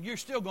 And you're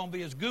still going to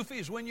be as goofy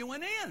as when you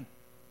went in.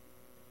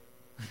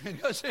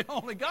 Because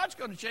only God's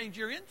going to change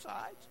your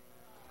insides.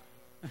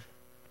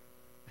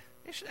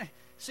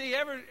 See,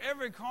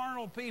 every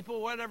carnal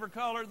people, whatever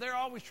color, they're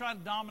always trying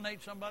to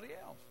dominate somebody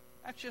else.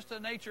 That's just the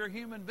nature of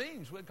human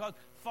beings, because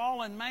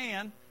fallen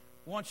man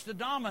wants to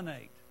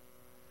dominate.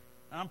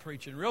 I'm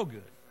preaching real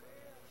good.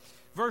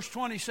 Verse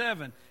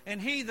 27, and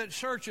he that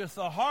searcheth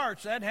the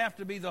hearts, that'd have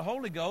to be the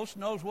Holy Ghost,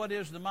 knows what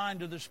is the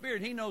mind of the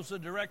Spirit. He knows the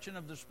direction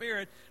of the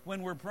Spirit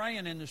when we're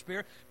praying in the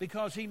Spirit,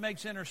 because he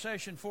makes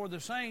intercession for the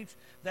saints.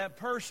 That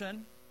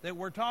person that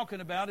we're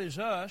talking about is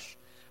us,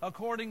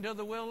 according to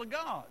the will of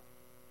God.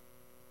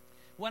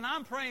 When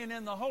I'm praying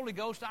in the Holy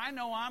Ghost, I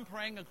know I'm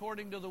praying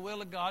according to the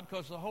will of God,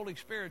 because the Holy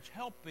Spirit's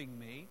helping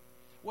me.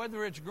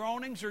 Whether it's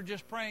groanings or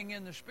just praying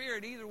in the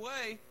Spirit, either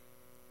way.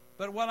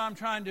 But what I'm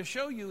trying to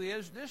show you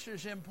is this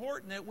is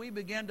important that we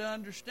begin to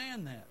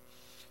understand that.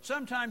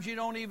 Sometimes you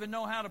don't even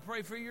know how to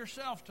pray for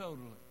yourself totally.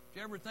 Did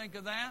you ever think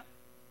of that?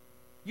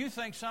 You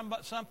think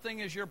something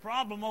is your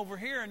problem over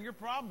here, and your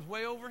problem's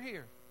way over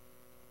here.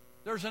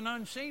 There's an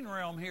unseen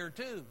realm here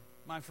too,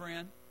 my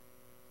friend.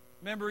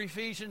 Remember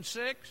Ephesians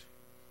 6?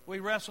 We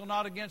wrestle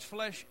not against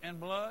flesh and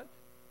blood.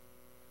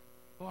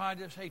 Well, I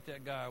just hate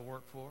that guy I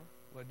work for.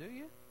 Well, do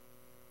you?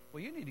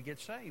 Well, you need to get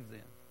saved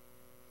then.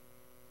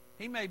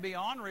 He may be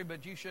ornery,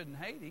 but you shouldn't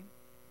hate him.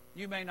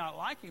 You may not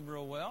like him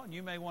real well, and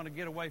you may want to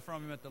get away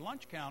from him at the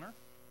lunch counter.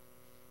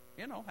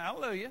 You know,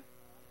 hallelujah.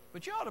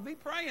 But you ought to be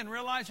praying,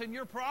 realizing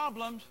your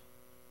problems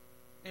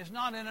is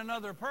not in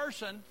another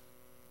person.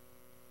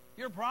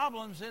 Your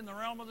problem's in the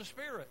realm of the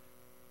Spirit.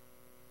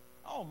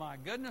 Oh, my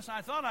goodness,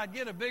 I thought I'd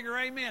get a bigger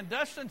amen.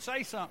 Dustin,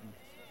 say something.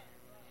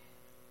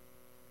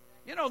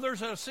 You know,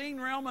 there's a seen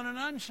realm and an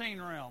unseen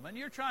realm, and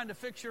you're trying to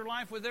fix your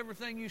life with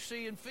everything you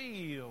see and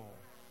feel.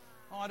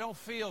 Oh, I don't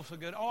feel so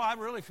good. Oh, I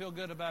really feel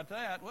good about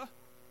that. Well,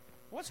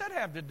 what's that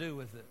have to do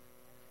with it?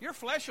 Your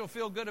flesh will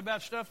feel good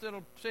about stuff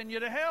that'll send you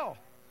to hell.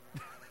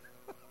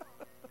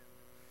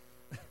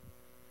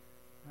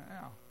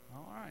 Yeah,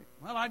 all right.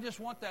 Well, I just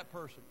want that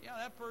person. Yeah,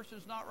 that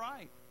person's not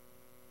right.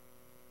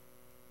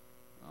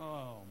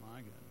 Oh, my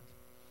goodness.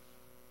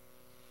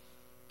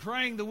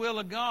 Praying the will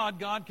of God,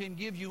 God can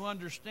give you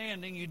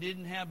understanding you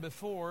didn't have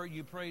before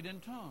you prayed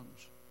in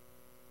tongues.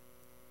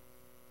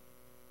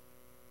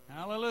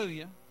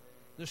 Hallelujah.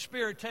 The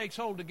Spirit takes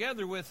hold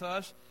together with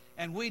us,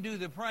 and we do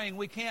the praying.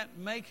 We can't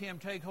make Him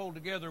take hold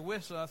together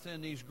with us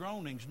in these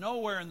groanings.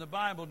 Nowhere in the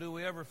Bible do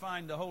we ever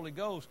find the Holy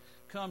Ghost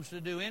comes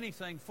to do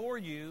anything for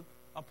you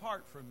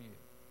apart from you.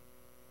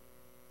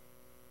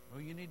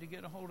 Well, you need to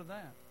get a hold of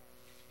that.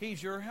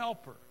 He's your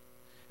helper.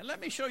 And let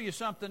me show you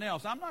something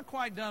else. I'm not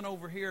quite done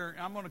over here.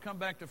 I'm going to come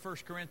back to 1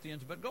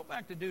 Corinthians, but go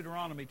back to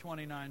Deuteronomy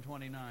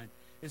 29:29.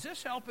 Is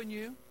this helping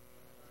you?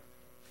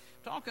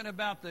 Talking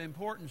about the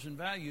importance and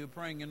value of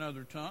praying in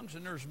other tongues,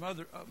 and there's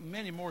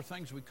many more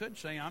things we could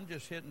say. I'm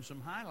just hitting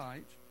some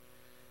highlights.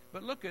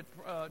 But look at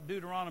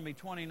Deuteronomy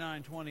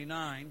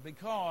 29:29,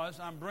 because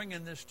I'm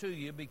bringing this to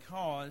you,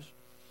 because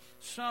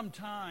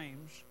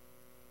sometimes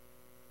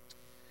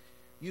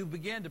you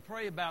begin to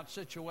pray about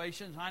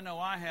situations. I know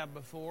I have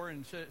before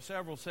in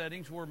several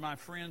settings where my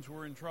friends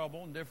were in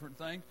trouble and different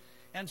things.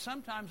 And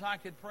sometimes I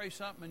could pray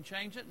something and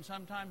change it, and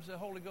sometimes the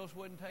Holy Ghost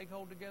wouldn't take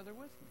hold together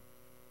with me.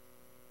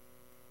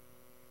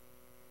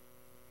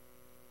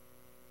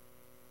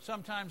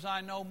 Sometimes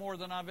I know more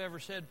than I've ever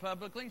said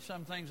publicly.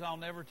 Some things I'll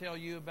never tell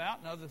you about,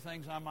 and other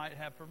things I might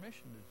have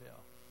permission to tell.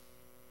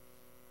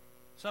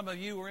 Some of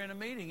you were in a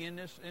meeting in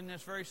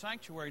this very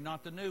sanctuary,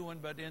 not the new one,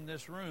 but in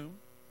this room.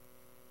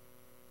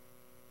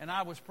 And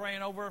I was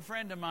praying over a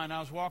friend of mine. I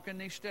was walking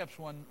these steps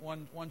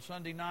one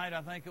Sunday night,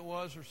 I think it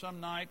was, or some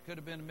night, could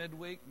have been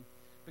midweek, and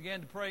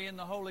began to pray in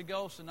the Holy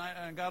Ghost, and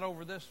I got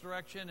over this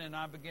direction, and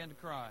I began to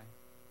cry.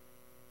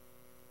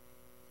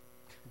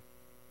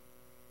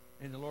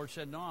 And the Lord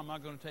said, no, I'm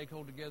not going to take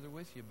hold together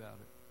with you about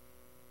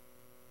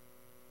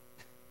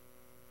it.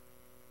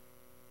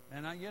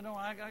 And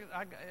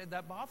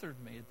that bothered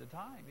me at the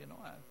time.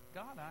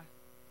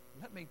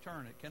 Let me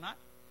turn it.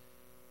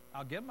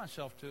 I'll give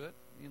myself to it.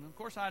 Of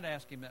course, I'd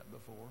asked him that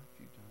before a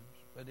few times,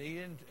 but he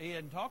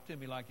didn't talk to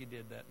me like he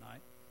did that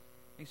night.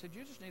 He said,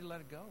 you just need to let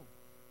it go.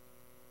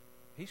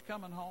 He's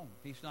coming home.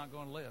 He's not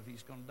going to live.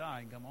 He's going to die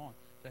and come on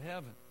to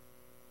heaven.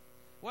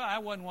 Well,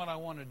 that wasn't what I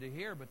wanted to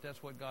hear, but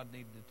that's what God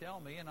needed to tell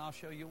me, and I'll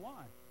show you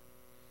why.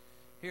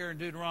 Here in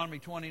Deuteronomy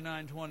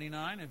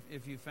 29:29,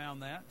 if you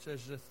found that, it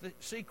says, the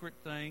secret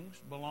things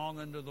belong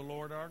unto the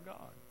Lord our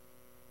God.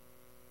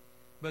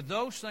 But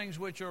those things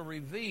which are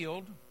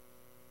revealed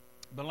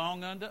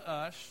belong unto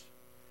us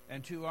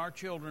and to our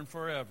children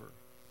forever,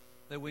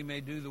 that we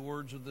may do the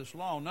words of this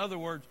law. In other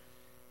words,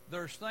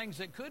 there's things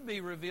that could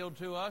be revealed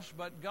to us,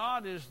 but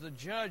God is the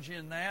judge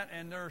in that,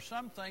 and there are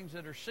some things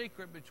that are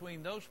secret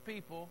between those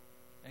people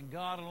and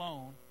God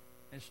alone.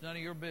 It's none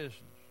of your business.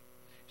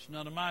 It's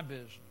none of my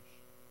business.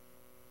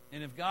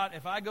 And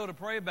if I go to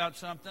pray about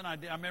something, I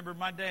remember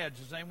my dad's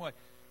the same way.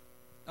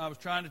 I was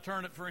trying to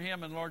turn it for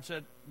him, and the Lord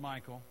said,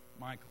 Michael,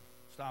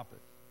 stop it.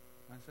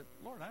 I said,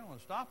 Lord, I don't want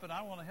to stop it.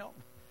 I want to help.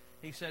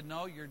 He said,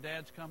 no, your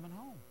dad's coming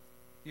home.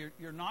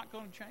 You're not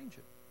going to change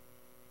it.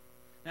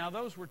 Now,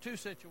 those were two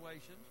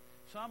situations.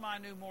 Some I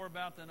knew more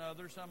about than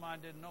others. Some I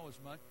didn't know as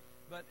much.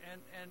 But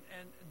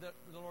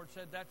the Lord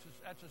said, that's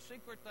a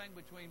secret thing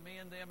between me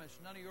and them. It's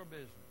none of your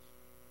business.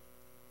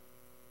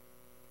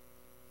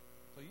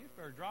 So you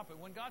better drop it.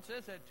 When God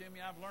says that to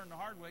me, I've learned the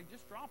hard way,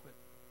 just drop it.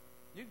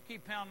 You can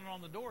keep pounding on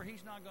the door.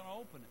 He's not going to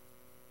open it.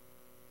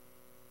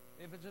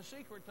 If it's a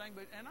secret thing,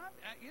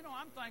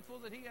 I'm thankful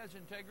that he has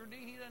integrity.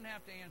 He doesn't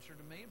have to answer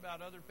to me about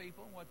other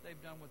people and what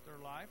they've done with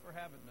their life or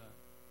haven't done.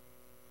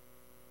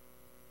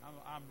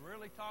 I'm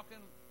really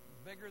talking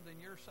bigger than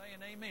you're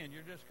saying amen.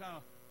 You're just kind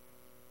of...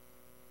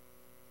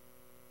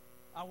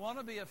 I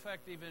want to be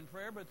effective in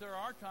prayer, but there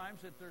are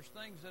times that there's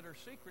things that are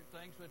secret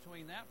things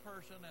between that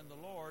person and the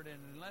Lord, and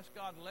unless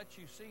God lets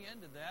you see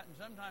into that, and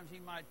sometimes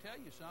he might tell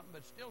you something,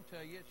 but still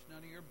tell you it's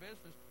none of your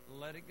business,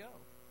 let it go.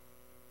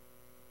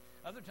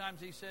 Other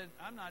times he said,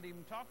 I'm not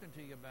even talking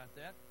to you about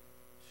that.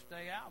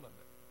 Stay out of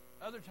it.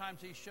 Other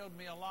times he showed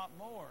me a lot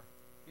more,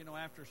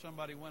 after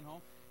somebody went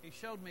home. He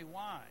showed me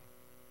why.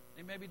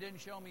 He maybe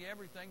didn't show me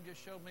everything, just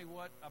showed me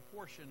what a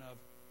portion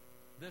of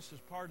this is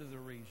part of the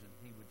reason,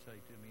 he would say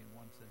to me in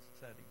one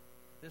setting.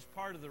 This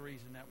part of the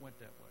reason that went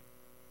that way.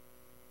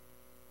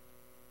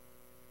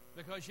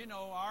 Because,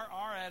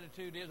 our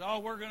attitude is,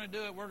 we're going to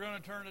do it, we're going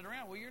to turn it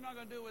around. Well, you're not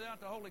going to do it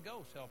without the Holy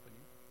Ghost helping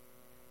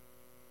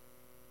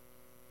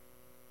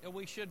you.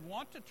 We should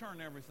want to turn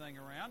everything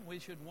around. We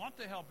should want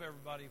to help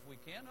everybody if we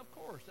can. Of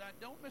course,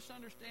 don't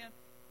misunderstand.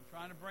 I'm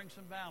trying to bring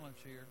some balance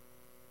here.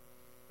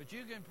 But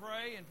you can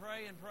pray and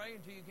pray and pray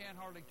until you can't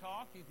hardly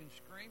talk. You can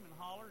scream and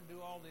holler and do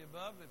all the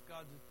above if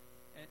God's,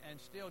 and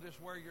still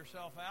just wear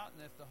yourself out.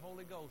 And if the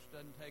Holy Ghost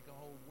doesn't take a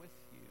hold with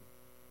you,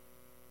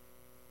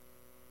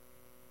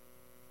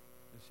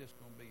 it's just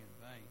going to be in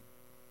vain.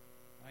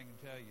 I can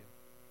tell you.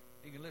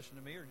 You can listen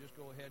to me or just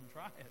go ahead and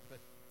try it.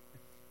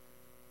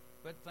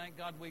 But thank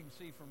God we can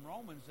see from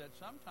Romans that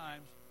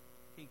sometimes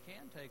he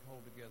can take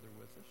hold together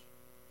with us.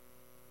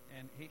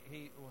 And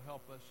he will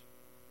help us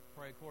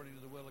pray according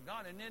to the will of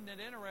God. And isn't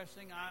it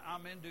interesting?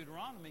 I'm in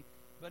Deuteronomy,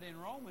 but in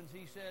Romans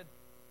he said,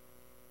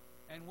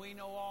 and we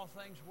know all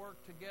things work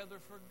together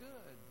for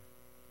good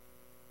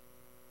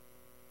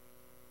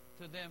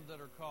to them that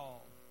are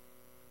called.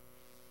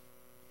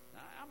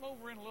 Now, I'm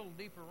over in a little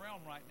deeper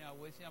realm right now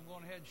with you. I'm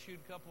going ahead and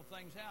shoot a couple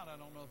things out. I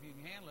don't know if you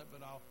can handle it,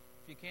 but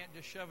if you can't,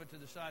 just shove it to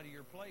the side of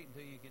your plate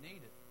until you can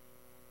eat it.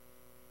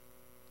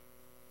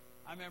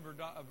 I remember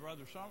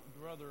Brother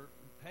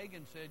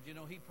Hagin said,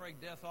 he prayed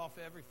death off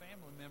every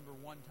family member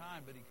one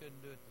time, but he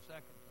couldn't do it the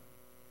second time.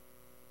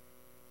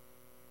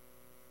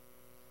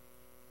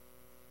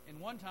 And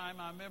one time,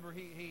 I remember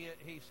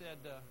he said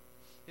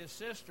his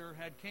sister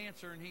had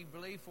cancer, and he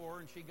believed for her,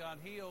 and she got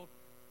healed,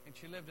 and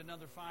she lived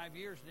another 5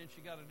 years, and then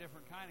she got a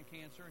different kind of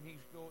cancer, and he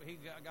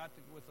got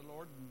with the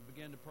Lord and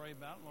began to pray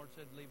about it, and the Lord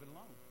said, leave it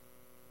alone.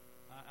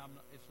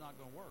 It's not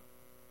going to work.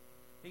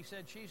 He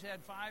said, she's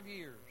had 5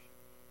 years.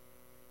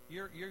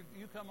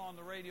 You come on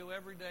the radio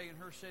every day in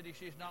her city.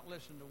 She's not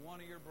listened to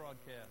one of your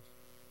broadcasts.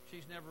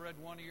 She's never read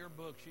one of your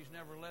books. She's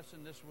never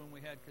listened. This when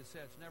we had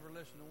cassettes. Never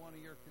listened to one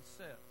of your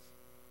cassettes.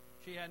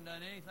 She hadn't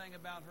done anything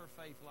about her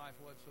faith life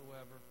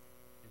whatsoever,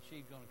 and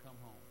she's going to come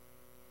home.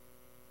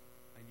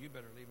 And you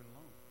better leave it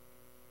alone.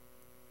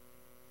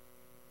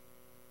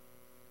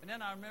 And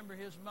then I remember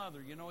his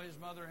mother. His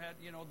mother had,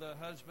 the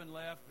husband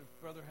left,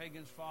 Brother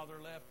Hagin's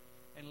father left,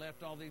 and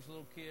left all these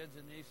little kids,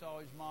 and he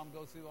saw his mom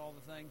go through all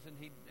the things, and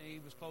he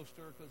was close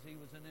to her because he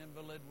was an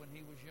invalid when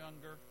he was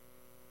younger,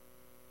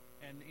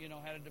 and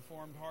had a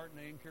deformed heart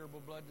and an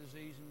incurable blood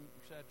disease, and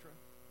etc.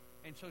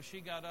 And so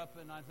she got up,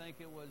 and I think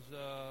it was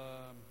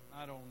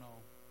I don't know,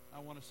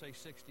 I want to say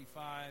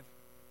 65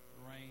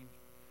 range,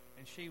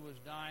 and she was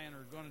dying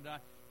or going to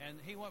die, and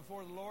he went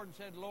before the Lord and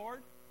said,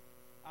 Lord,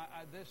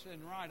 this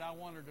isn't right. I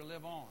want her to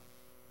live on.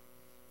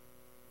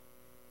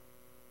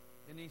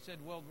 And he said,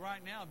 well, right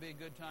now would be a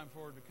good time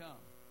for her to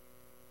come.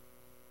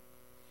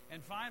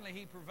 And finally,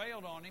 he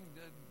prevailed on him.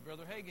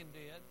 Brother Hagin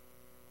did,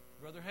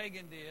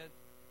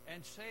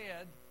 and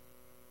said,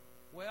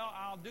 well,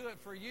 I'll do it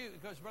for you.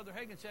 Because Brother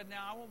Hagin said,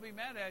 now, I won't be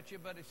mad at you,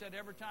 but he said,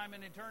 every time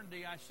in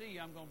eternity I see you,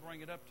 I'm going to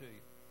bring it up to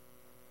you.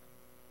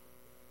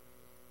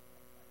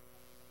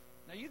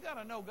 Now, you got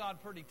to know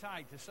God pretty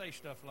tight to say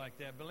stuff like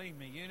that. Believe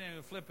me, you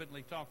never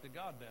flippantly talk to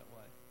God that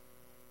way.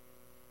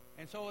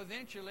 And so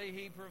eventually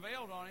he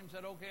prevailed on him,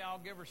 said, okay, I'll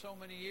give her so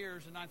many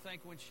years. And I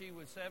think when she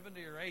was 70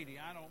 or 80,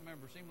 I don't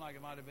remember, it seemed like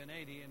it might have been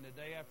 80, and the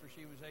day after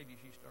she was 80,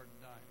 she started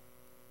dying.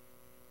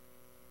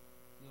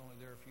 She was only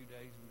there a few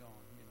days and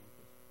gone,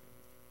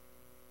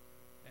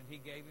 And he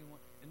gave him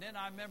one. And then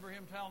I remember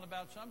him telling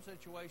about some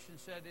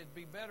situations, said it'd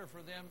be better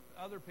for them,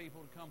 other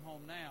people, to come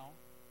home now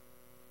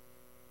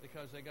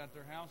because they got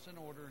their house in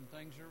order and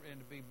things are, and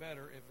it'd be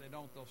better. If they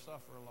don't, they'll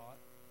suffer a lot.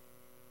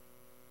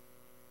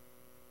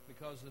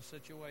 because of the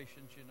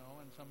situations, you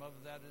know, and some of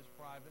that is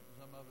private and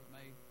some of it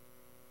may.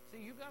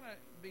 See, you got to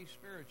be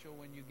spiritual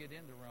when you get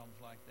into realms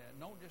like that.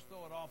 Don't just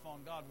throw it off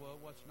on God. Well,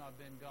 what's not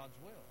been God's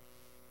will?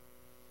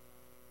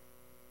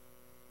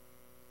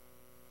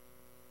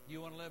 You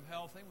want to live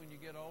healthy when you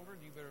get older?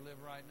 You better live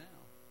right now.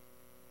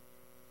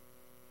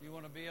 You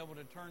want to be able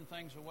to turn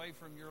things away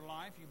from your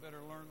life? You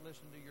better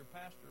listen to your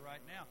pastor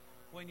right now.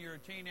 When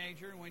you're a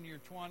teenager, when you're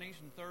 20s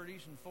and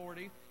 30s and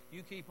 40s,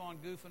 you keep on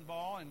goofing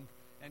ball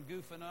and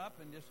goofing up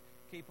and just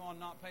keep on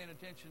not paying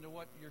attention to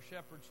what your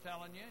shepherd's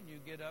telling you, and you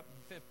get up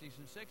in 50s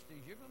and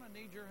 60s, you're going to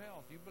need your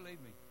health. You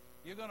believe me.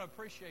 You're going to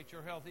appreciate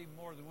your health even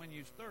more than when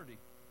you was 30.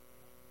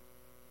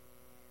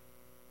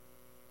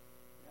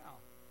 Yeah.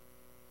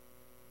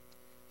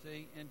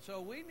 See, and so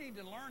we need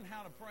to learn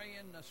how to pray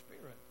in the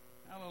Spirit.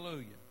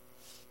 Hallelujah.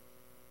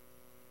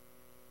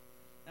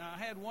 Now, I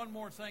had one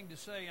more thing to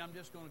say. I'm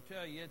just going to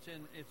tell you. It's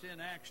in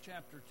Acts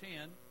chapter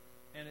 10,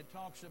 and it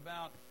talks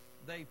about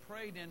they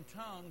prayed in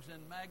tongues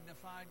and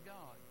magnified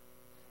God.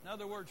 In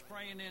other words,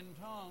 praying in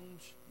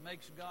tongues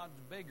makes God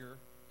bigger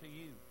to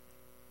you.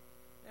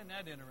 Isn't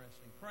that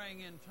interesting?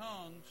 Praying in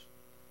tongues,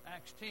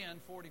 Acts 10,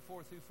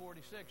 44 through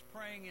 46,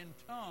 praying in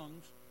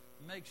tongues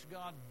makes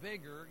God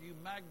bigger. You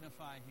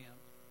magnify Him.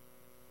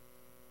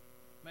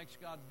 Makes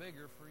God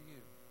bigger for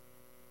you.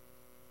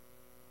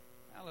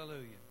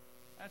 Hallelujah.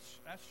 That's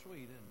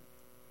sweet, isn't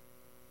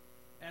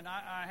it? And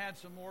I had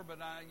some more, but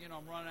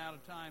I'm running out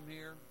of time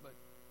here. But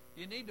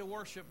you need to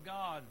worship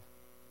God,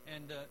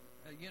 and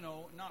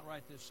not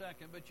right this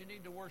second, but you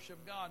need to worship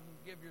God and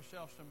give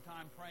yourself some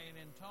time praying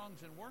in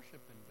tongues and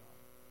worshiping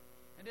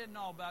God. It isn't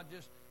all about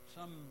just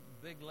some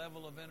big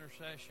level of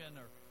intercession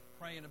or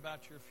praying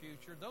about your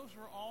future. Those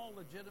are all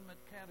legitimate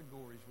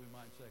categories, we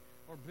might say,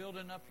 or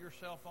building up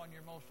yourself on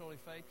your most holy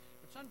faith.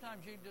 But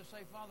sometimes you just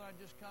say, Father, I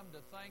just come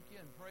to thank you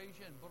and praise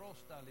you.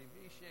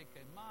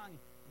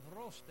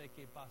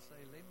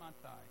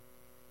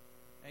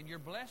 And you're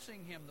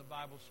blessing him, the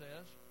Bible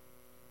says.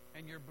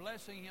 And you're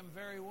blessing him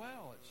very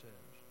well, it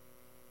says.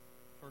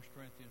 1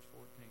 Corinthians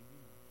 14.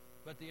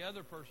 But the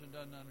other person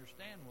doesn't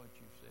understand what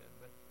you said.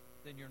 But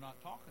then you're not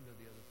talking to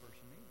the other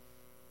person either.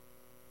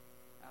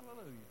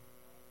 Hallelujah.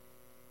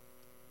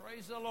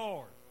 Praise the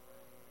Lord.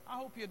 I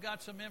hope you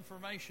got some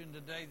information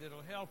today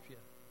that'll help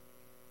you.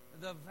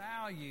 The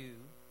value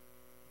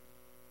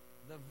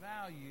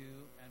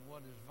and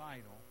what is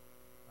vital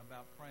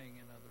about praying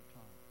in other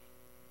tongues.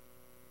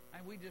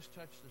 And we just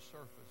touched the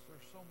surface.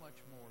 There's so much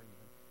more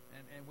even.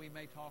 And we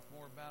may talk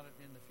more about it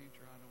in the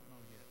future. I don't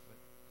know yet. But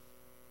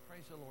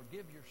praise the Lord.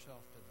 Give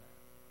yourself to that.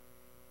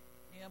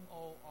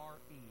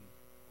 M-O-R-E.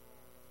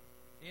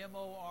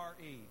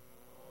 M-O-R-E.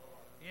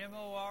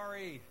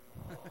 M-O-R-E.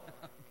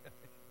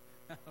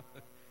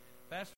 Okay.